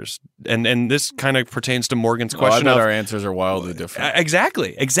careers? And this kind of pertains to Morgan's question. I bet our answers are wildly different.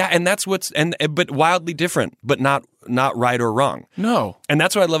 Exactly. And that's but wildly different, but not right or wrong. No. And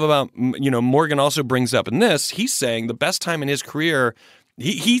that's what I love about, Morgan also brings up in this, he's saying the best time in his career,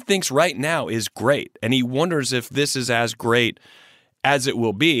 he thinks right now is great, and he wonders if this is as great as it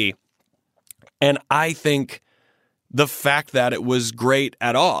will be. And I think the fact that it was great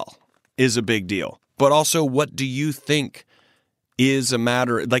at all is a big deal. But also, what do you think is a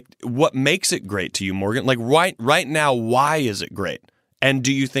matter, like, what makes it great to you, Morgan? Like, right now, why is it great? And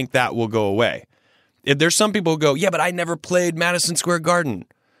do you think that will go away? If there's some people who go, yeah, but I never played Madison Square Garden.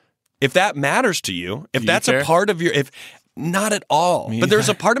 If that matters to you, if that's a part of your, not at all. But there's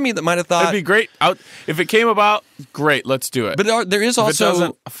a part of me that might have thought it'd be great. If it came about, great, let's do it. But there is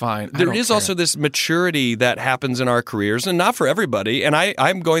also fine. There is also this maturity that happens in our careers, and not for everybody. And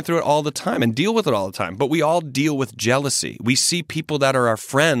I'm going through it all the time and deal with it all the time. But we all deal with jealousy. We see people that are our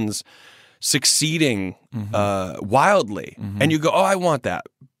friends succeeding wildly, and you go, "Oh, I want that."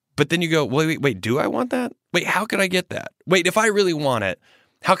 But then you go, "Wait, do I want that? Wait, how can I get that? Wait, if I really want it,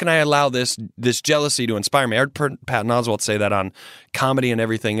 how can I allow this jealousy to inspire me?" I heard Patton Oswalt say that on Comedy and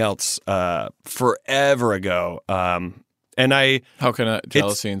Everything Else forever ago. How can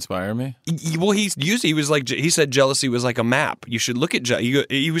jealousy inspire me? Well, he said jealousy was like a map. You should look at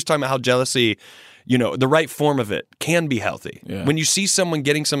he was talking about how jealousy, the right form of it can be healthy. Yeah. When you see someone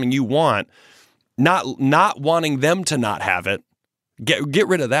getting something you want, not wanting them to not have it, get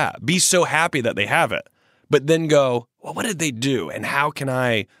rid of that. Be so happy that they have it. But then go, well, what did they do? And how can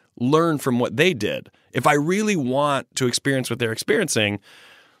I learn from what they did? If I really want to experience what they're experiencing,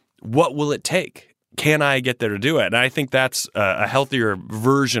 what will it take? Can I get there to do it? And I think that's a healthier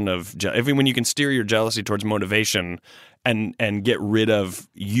version of when you can steer your jealousy towards motivation and get rid of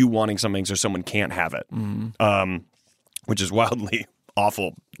you wanting something so someone can't have it, which is wildly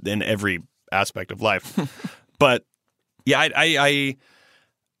awful in every aspect of life. But yeah, I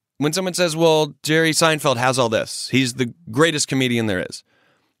when someone says, well, Jerry Seinfeld has all this, he's the greatest comedian there is.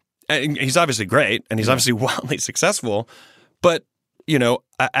 And he's obviously great, and he's obviously wildly successful. But, you know,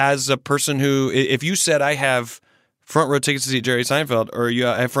 as a person who, if you said I have front row tickets to see Jerry Seinfeld, or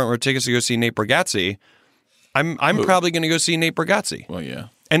I have front row tickets to go see Nate Bargatze, I'm probably going to go see Nate Bargatze. Well, yeah.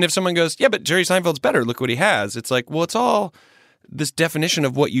 And if someone goes, yeah, but Jerry Seinfeld's better, look what he has. It's like, well, it's all this definition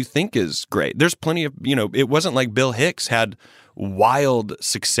of what you think is great. There's plenty of, you know, it wasn't like Bill Hicks had wild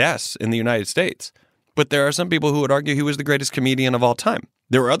success in the United States. But there are some people who would argue he was the greatest comedian of all time.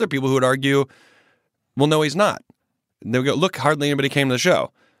 There were other people who would argue, well, no, he's not. And they would go, look, hardly anybody came to the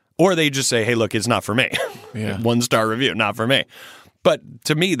show. Or they just say, hey, look, it's not for me. Yeah. 1-star review, not for me. But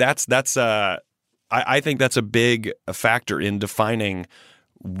to me, I think that's a big factor in defining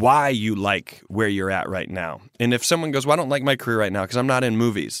why you like where you're at right now. And if someone goes, well, I don't like my career right now because I'm not in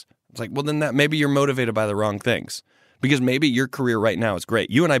movies. It's like, well, then maybe you're motivated by the wrong things. Because maybe your career right now is great.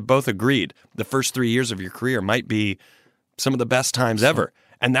 You and I both agreed the first 3 years of your career might be some of the best times ever.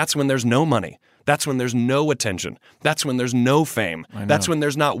 And that's when there's no money. That's when there's no attention. That's when there's no fame. That's when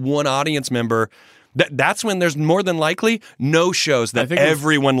there's not one audience member. That's when there's more than likely no shows that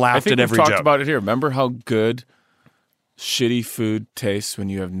everyone laughed at every joke. We talked about it here. Remember how good shitty food tastes when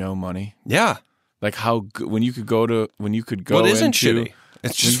you have no money? Yeah. Like how good, when you could go well, it isn't shitty.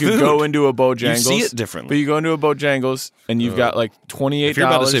 It's just you could go into a Bojangles. You see it differently. But you go into a Bojangles and you've got like $28. If you're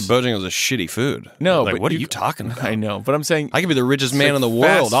about to say Bojangles is shitty food. No, like, but what are you talking about? I know, but I'm saying I could be the richest man in the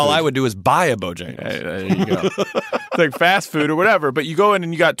world. All I would do is buy a Bojangles. There you go. It's like fast food or whatever. But you go in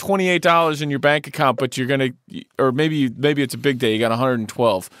and you got $28 in your bank account, but you're gonna, or maybe it's a big day. You got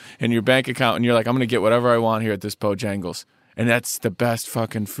 $112 in your bank account, and you're like, I'm gonna get whatever I want here at this Bojangles, and that's the best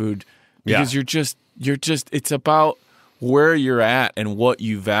fucking food because you're just. It's about where you're at and what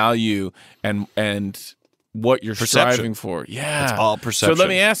you value and what you're striving for. Yeah. It's all perception. So let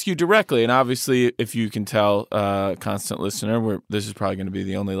me ask you directly, and obviously if you can tell, constant listener, this is probably going to be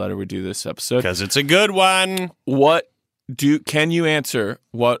the only letter we do this episode. Because it's a good one. Can you answer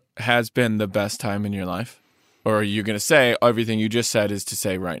what has been the best time in your life? Or are you going to say everything you just said is to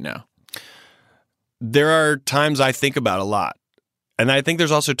say right now? There are times I think about a lot. And I think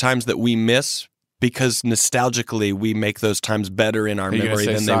there's also times that we miss because nostalgically we make those times better in our memory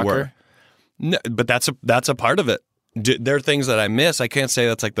than they were. No, but that's a part of it. There are things that I miss. I can't say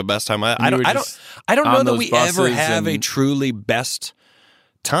that's like the best time. I don't know that we ever have a truly best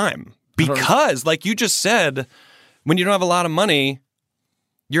time because, like you just said, when you don't have a lot of money,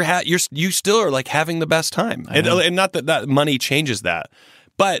 you still are like having the best time, and not that money changes that,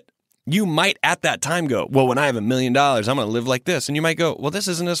 but you might at that time go, well, when I have $1 million, I'm going to live like this, and you might go, well, this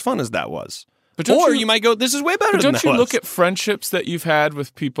isn't as fun as that was. Or you might go, this is way better than that was. Don't you look at friendships that you've had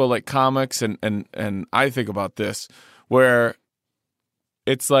with people like comics, and I think about this, where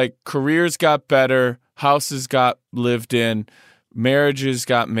it's like careers got better, houses got lived in, marriages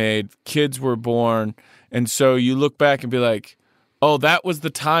got made, kids were born, and so you look back and be like, oh, that was the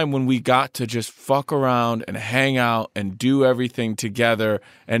time when we got to just fuck around and hang out and do everything together,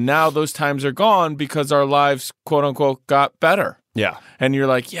 and now those times are gone because our lives, quote unquote, got better. Yeah. And you're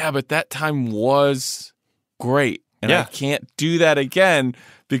like, yeah, but that time was great. And I can't do that again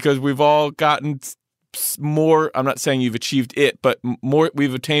because we've all gotten more. I'm not saying you've achieved it, but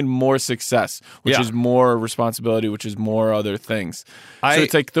we've attained more success, which is more responsibility, which is more other things. So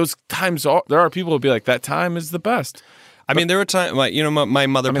it's like those times, there are people who be like, that time is the best. I mean, there were times, like, you know, my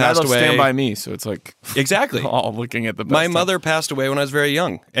mother passed away. Stand By Me, so it's like exactly all looking at the best. My mother passed away when I was very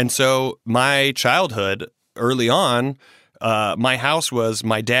young. And so my childhood early on, my house was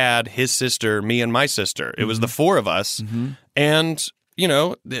my dad, his sister, me, and my sister. It was the four of us, and you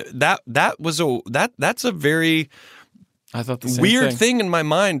know that's a very weird thing in my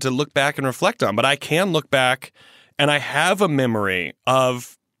mind to look back and reflect on. But I can look back, and I have a memory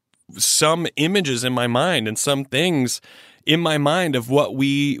of some images in my mind and some things in my mind of what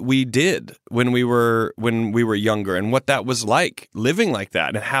we did when we were younger and what that was like living like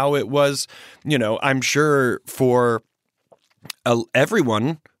that and how it was. You know, I'm sure for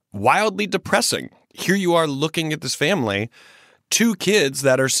everyone, wildly depressing. Here you are looking at this family, two kids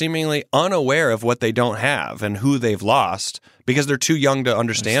that are seemingly unaware of what they don't have and who they've lost because they're too young to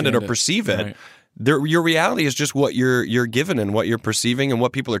understand it or perceive it. Right. Your reality is just what you're given and what you're perceiving and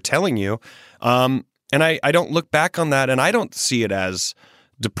what people are telling you. And I don't look back on that and I don't see it as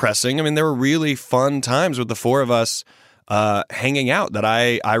depressing. I mean, there were really fun times with the four of us hanging out that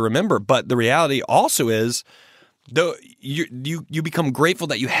I remember. But the reality also is though you become grateful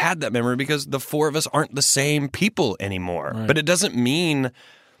that you had that memory because the four of us aren't the same people anymore. Right. But it doesn't mean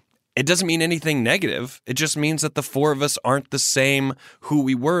anything negative. It just means that the four of us aren't the same who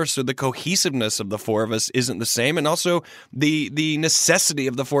we were. So the cohesiveness of the four of us isn't the same. And also the necessity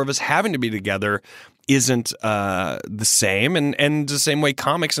of the four of us having to be together isn't the same. And the same way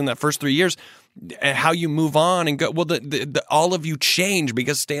comics in that first 3 years, how you move on and go, well, all of you change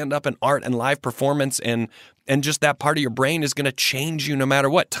because stand-up and art and live performance and just that part of your brain is going to change you no matter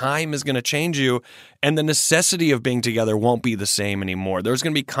what. Time is going to change you, and the necessity of being together won't be the same anymore. There's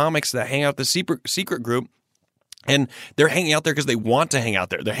going to be comics that hang out the secret group, and they're hanging out there because they want to hang out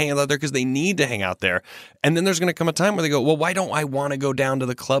there. They're hanging out there because they need to hang out there. And then there's going to come a time where they go, well, why don't I want to go down to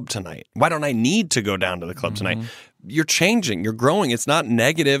the club tonight? Why don't I need to go down to the club tonight? You're changing. You're growing. It's not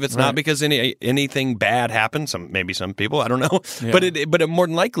negative. It's not because anything bad happened. Maybe some people, I don't know. Yeah. But more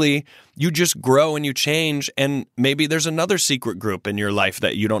than likely, you just grow and you change. And maybe there's another secret group in your life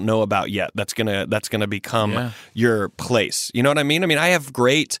that you don't know about yet. That's gonna become your place. You know what I mean? I have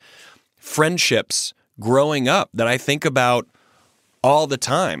great friendships growing up that I think about all the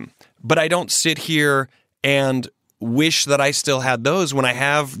time, but I don't sit here and wish that I still had those when I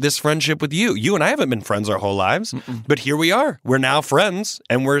have this friendship with you. You and I haven't been friends our whole lives, but here we are. We're now friends,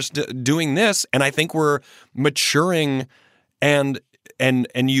 and we're doing this, and I think we're maturing, and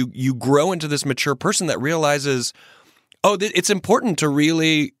you grow into this mature person that realizes, oh, it's important to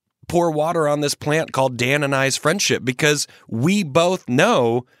really pour water on this plant called Dan and I's friendship because we both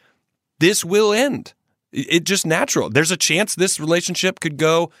know this will end. It's just natural. There's a chance this relationship could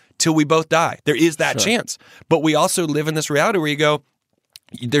go till we both die. There is that chance. But we also live in this reality where you go,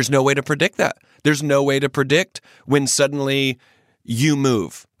 there's no way to predict that. There's no way to predict when suddenly you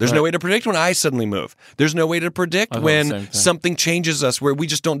move. There's no way to predict when I suddenly move. There's no way to predict when something changes us where we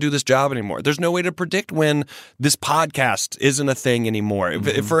just don't do this job anymore. There's no way to predict when this podcast isn't a thing anymore.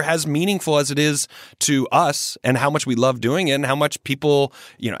 If we're as meaningful as it is to us and how much we love doing it and how much people,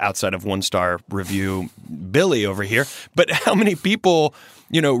 outside of 1-star review Billy over here, but how many people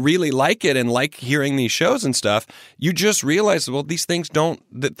really like it and like hearing these shows and stuff, you just realize, well,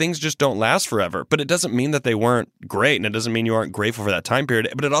 things just don't last forever. But it doesn't mean that they weren't great, and it doesn't mean you aren't grateful for that time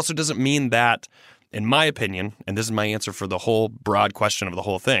period. But it also doesn't mean that, in my opinion, and this is my answer for the whole broad question of the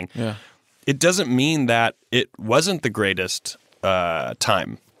whole thing, it doesn't mean that it wasn't the greatest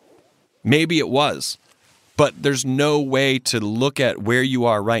time. Maybe it was. But there's no way to look at where you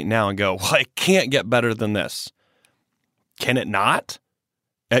are right now and go, well, it can't get better than this. Can it not?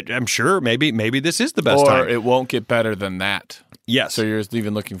 I'm sure maybe this is the best time. Or it won't get better than that. Yes. So you're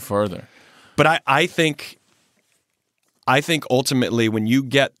even looking further. But I think ultimately when you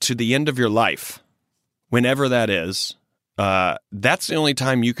get to the end of your life, whenever that is, that's the only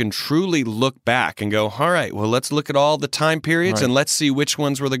time you can truly look back and go, all right, well, let's look at all the time periods and let's see which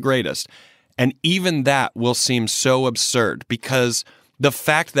ones were the greatest. And even that will seem so absurd because the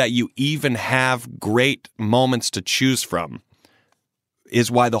fact that you even have great moments to choose from is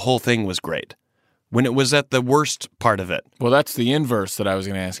why the whole thing was great. When it was at the worst part of it. Well, that's the inverse that I was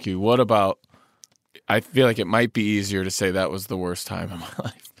going to ask you. What about, I feel like it might be easier to say that was the worst time of my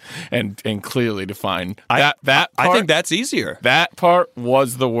life and clearly define that part. I think that's easier. That part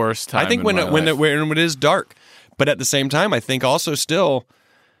was the worst time. I think when it is dark. But at the same time, I think also still,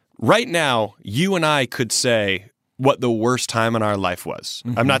 right now, you and I could say what the worst time in our life was.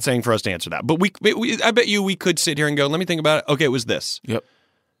 I'm not saying for us to answer that, but I bet you we could sit here and go, let me think about it. Okay, it was this. Yep.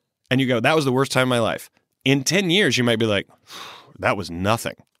 And you go, that was the worst time of my life. In 10 years, you might be like, that was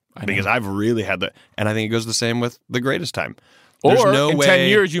nothing. Because I've really had that. And I think it goes the same with the greatest time. There's or no in way... 10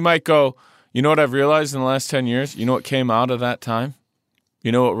 years, you might go, you know what I've realized in the last 10 years? You know what came out of that time?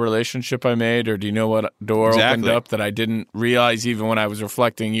 You know what relationship I made, or do you know what door opened up that I didn't realize even when I was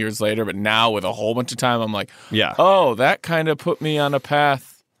reflecting years later? But now with a whole bunch of time, I'm like, oh, that kind of put me on a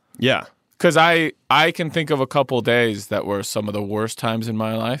path. Yeah. Because I can think of a couple days that were some of the worst times in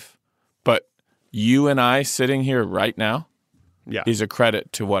my life. But you and I sitting here right now is a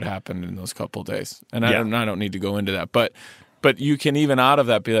credit to what happened in those couple days. And I don't need to go into that. But you can even out of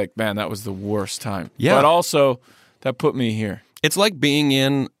that be like, man, that was the worst time. Yeah. But also, that put me here. It's like being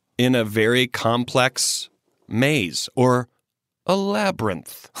in a very complex maze or a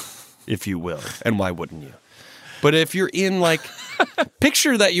labyrinth, if you will. And why wouldn't you? But if you're in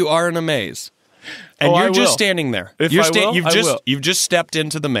picture that you are in a maze and you're just standing there. You've just stepped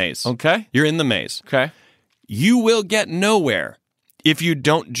into the maze. Okay. You're in the maze. Okay. You will get nowhere if you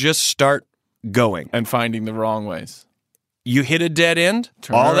don't just start going. And finding the wrong ways. You hit a dead end.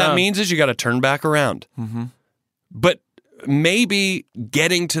 All that means is you got to turn back around. Mm-hmm. But maybe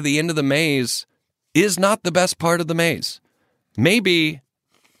getting to the end of the maze is not the best part of the maze. Maybe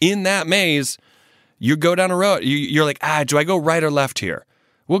in that maze, you go down a road. You're like, do I go right or left here?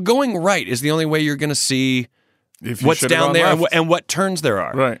 Well, going right is the only way you're going to see what's down there and what turns there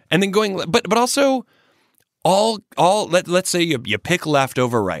are. Right. And then going, but also let's say you pick left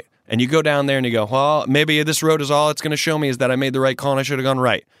over right. And you go down there and you go, well, maybe this road is all it's going to show me is that I made the right call and I should have gone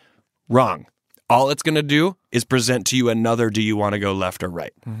right. Wrong. All it's going to do is present to you another, do you want to go left or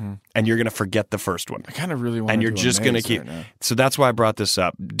right? Mm-hmm. And you're going to forget the first one. I kind of really want to And you're just going to keep. Right, so that's why I brought this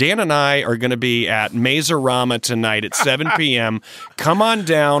up. Dan and I are going to be at Mazerama tonight at 7 p.m. Come on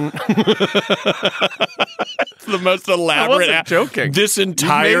down. It's the most elaborate. I wasn't joking. This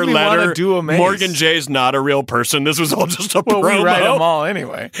entire letter. Do a maze. Morgan Jay's not a real person. This was all just a promo. We write them all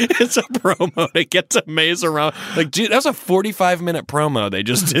anyway. It's a promo to get to Mazerama. Like, dude, that was a 45-minute promo they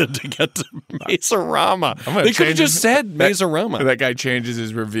just did to get to Mazerama. They could have just said Mazerama. That guy changes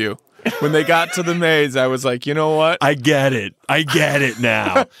his review. When they got to the maze, I was like, you know what? I get it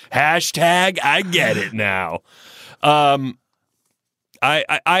now. Hashtag I get it now. I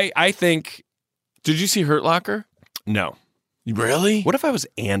think. Did you see Hurt Locker? No. Really? What if I was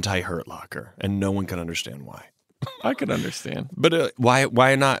anti-Hurt Locker and no one can understand why? I could understand. But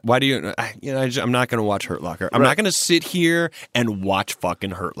why not? Why do you? I'm not going to watch Hurt Locker. I'm not going to sit here and watch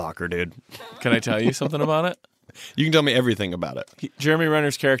fucking Hurt Locker, dude. Can I tell you something about it? You can tell me everything about it. Jeremy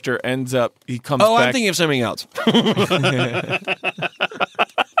Renner's character ends up. He comes back. I'm thinking of something else.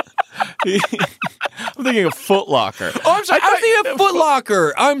 I'm thinking of Foot Locker. Oh, I'm sorry. I'm thinking of Foot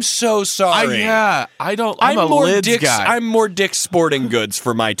Locker. I'm so sorry. I don't. I'm a lids guy. I'm more Dick's Sporting Goods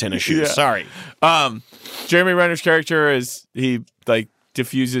for my tennis shoes. Yeah. Sorry. Jeremy Renner's character is he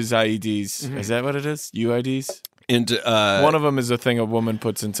diffuses IEDs. Mm-hmm. Is that what it is? UIDs. Into one of them is a thing a woman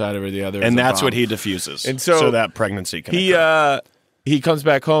puts inside of her. The other, and is that's a bomb. what he diffuses. And so that pregnancy can occur. He comes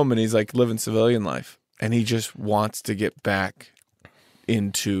back home and he's like living civilian life, and he just wants to get back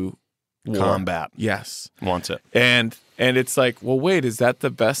into combat. Yes, wants it. And it's like, well, wait, is that the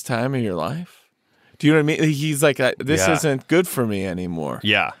best time of your life? Do you know what I mean? He's like, this isn't good for me anymore.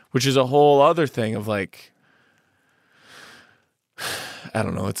 Yeah, which is a whole other thing of like, I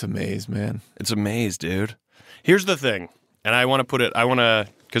don't know. It's a maze, man. It's a maze, dude. Here's the thing, and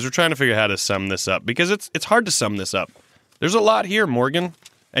because we're trying to figure out how to sum this up, because it's hard to sum this up. There's a lot here, Morgan,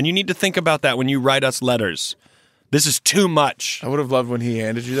 and you need to think about that when you write us letters. This is too much. I would have loved when he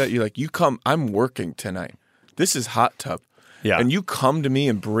handed you that. You're like, you come, I'm working tonight. This is Hot Tub. Yeah. And you come to me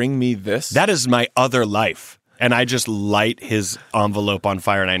and bring me this? That is my other life. And I just light his envelope on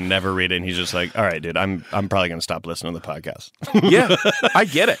fire and I never read it. And he's just like, all right, dude, I'm probably going to stop listening to the podcast. Yeah, I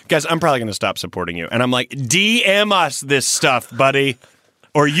get it. Guys, I'm probably going to stop supporting you. And I'm like, DM us this stuff, buddy.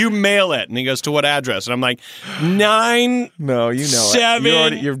 Or you mail it. And he goes, to what address? And I'm like, 9. No, you know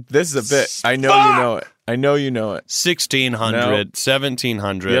 7. It. This is a bit. I know you know it. I know you know it. 1600,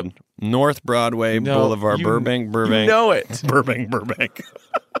 1700, yep. North Broadway, Boulevard, Burbank. You know it. Burbank.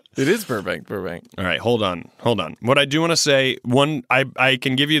 It is Burbank. All right, hold on. What I do want to say, I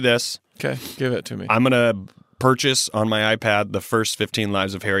can give you this. Okay, give it to me. I'm going to purchase on my iPad the first 15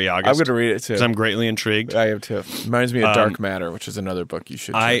 lives of Harry August. I'm going to read it too. Because I'm greatly intrigued. I have too. Reminds me of Dark Matter, which is another book you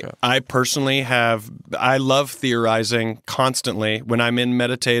should check out. I personally I love theorizing constantly when I'm in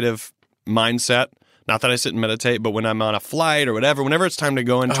meditative mindset. Not that I sit and meditate, but when I'm on a flight or whatever, whenever it's time to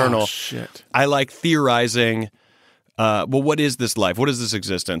go internal, I like theorizing, what is this life? What is this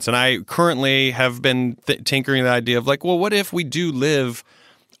existence? And I currently have been tinkering the idea of like, well, what if we do live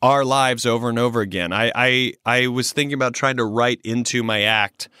our lives over and over again? I was thinking about trying to write into my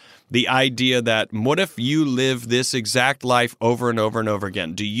act the idea that what if you live this exact life over and over and over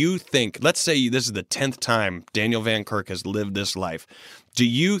again? Do you think, let's say this is the 10th time Daniel Van Kirk has lived this life. Do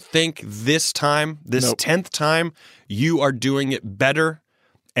you think this time, this 10th time, you are doing it better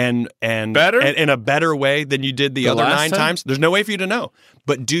and better and in a better way than you did the other 9 times? There's no way for you to know.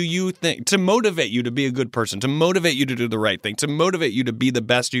 But do you think, to motivate you to be a good person, to motivate you to do the right thing, to motivate you to be the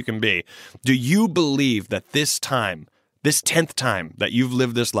best you can be, do you believe that this time, this 10th time that you've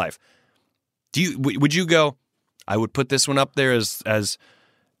lived this life, would you go, I would put this one up there as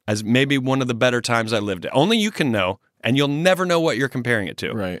maybe one of the better times I lived it? Only you can know. And you'll never know what you're comparing it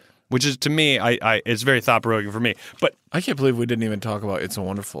to. Right. Which is, to me, it's very thought-provoking for me. But I can't believe we didn't even talk about It's a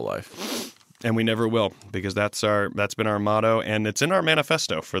Wonderful Life. And we never will, because that's been our motto, and it's in our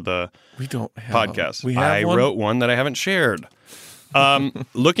manifesto for the podcast. I wrote one that I haven't shared.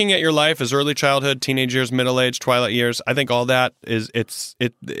 Looking at your life as early childhood, teenage years, middle age, twilight years, I think all that it's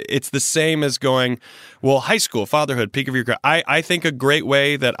the same as going, well, high school, fatherhood, peak of your career. I think a great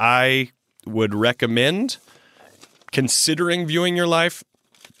way that I would recommend considering viewing your life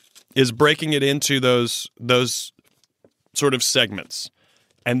is breaking it into those sort of segments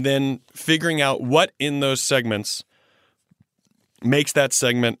and then figuring out what in those segments makes that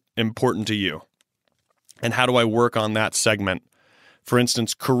segment important to you. And how do I work on that segment? For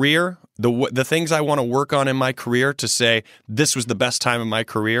instance, career, the things I want to work on in my career to say this was the best time of my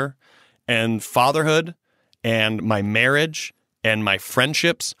career, and fatherhood and my marriage and my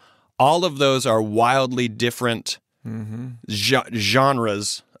friendships, all of those are wildly different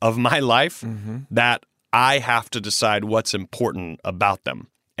genres of my life that I have to decide what's important about them.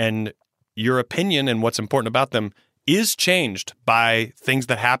 And your opinion and what's important about them is changed by things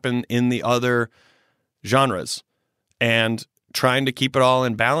that happen in the other genres. And trying to keep it all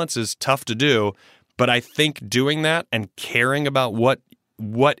in balance is tough to do. But I think doing that and caring about what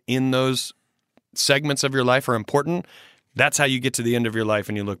in those segments of your life are important, that's how you get to the end of your life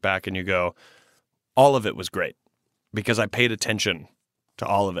and you look back and you go, all of it was great because I paid attention to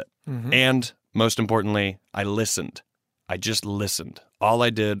all of it. And most importantly, I listened. I just listened. All I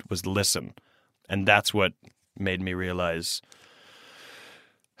did was listen. And that's what made me realize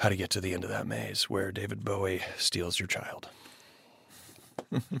how to get to the end of that maze where David Bowie steals your child.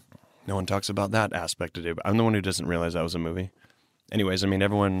 No one talks about that aspect of David. I'm the one who doesn't realize that was a movie. Anyways, I mean,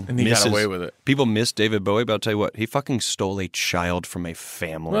 everyone and he got away with it. People miss David Bowie, but I'll tell you what, he fucking stole a child from a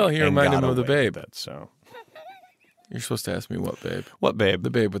family. Well, he reminded him of the babe. So you're supposed to ask me what babe? What babe? The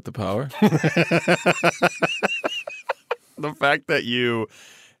babe with the power. The fact that you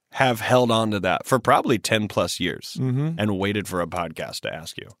have held on to that for probably 10 plus years and waited for a podcast to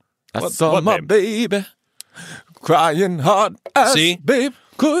ask you. I saw my baby crying hard as babe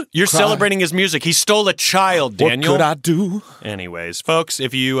could You're cry. Celebrating his music. He stole a child, Daniel. What could I do? Anyways, folks,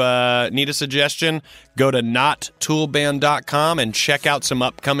 if you need a suggestion, go to nottoolband.com and check out some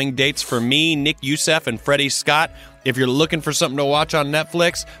upcoming dates for me, Nick Youssef, and Freddie Scott. If you're looking for something to watch on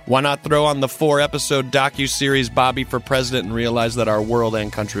Netflix, why not throw on the 4-episode docuseries Bobby for President and realize that our world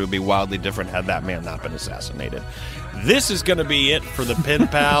and country would be wildly different had that man not been assassinated. This is going to be it for the Pen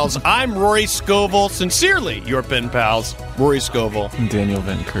Pals. I'm Rory Scovel. Sincerely, your Pen Pals, Rory Scovel and Daniel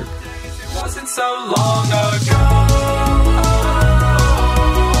Van Kirk. It wasn't so long ago.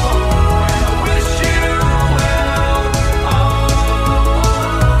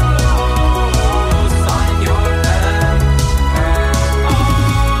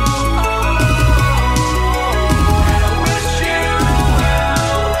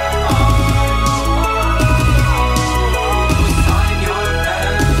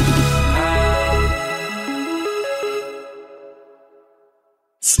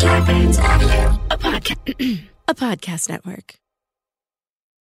 Starbane's Audio, a podcast network.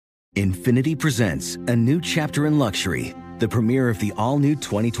 Infiniti presents a new chapter in luxury, the premiere of the all-new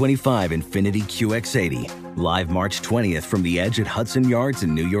 2025 Infiniti QX80, live March 20th from the Edge at Hudson Yards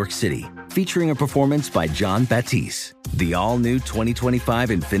in New York City, featuring a performance by John Batiste. The all-new 2025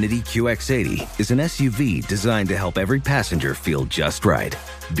 Infiniti QX80 is an SUV designed to help every passenger feel just right.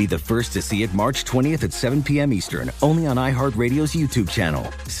 Be the first to see it March 20th at 7 p.m. Eastern, only on iHeartRadio's YouTube channel.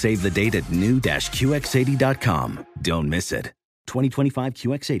 Save the date at new-QX80.com. Don't miss it. 2025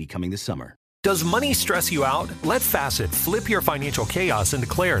 QX80 coming this summer. Does money stress you out? Let Facet flip your financial chaos into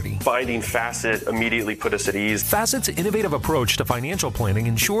clarity. Finding Facet immediately put us at ease. Facet's innovative approach to financial planning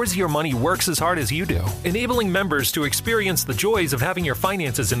ensures your money works as hard as you do, enabling members to experience the joys of having your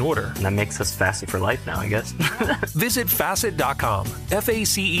finances in order. And that makes us Facet for life now, I guess. Visit Facet.com,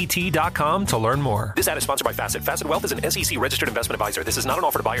 FACET.com to learn more. This ad is sponsored by Facet. Facet Wealth is an SEC-registered investment advisor. This is not an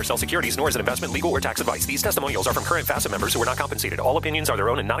offer to buy or sell securities, nor is it investment, legal, or tax advice. These testimonials are from current Facet members who are not compensated. All opinions are their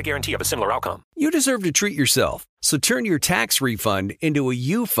own and not a guarantee of a similar outcome. You deserve to treat yourself, so turn your tax refund into a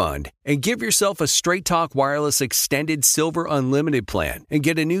U fund and give yourself a Straight Talk Wireless Extended Silver Unlimited plan and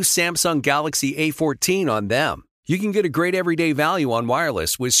get a new Samsung Galaxy A14 on them. You can get a great everyday value on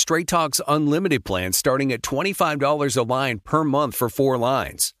wireless with Straight Talk's Unlimited plan starting at $25 a line per month for 4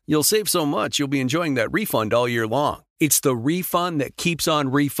 lines. You'll save so much you'll be enjoying that refund all year long. It's the refund that keeps on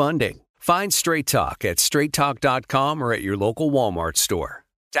refunding. Find Straight Talk at straighttalk.com or at your local Walmart store.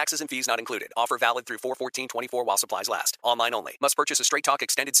 Taxes and fees not included. Offer valid through 4/14/24 while supplies last. Online only. Must purchase a Straight Talk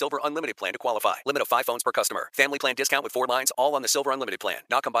Extended Silver Unlimited plan to qualify. Limit of 5 phones per customer. Family plan discount with 4 lines, all on the Silver Unlimited plan.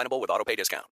 Not combinable with autopay discount.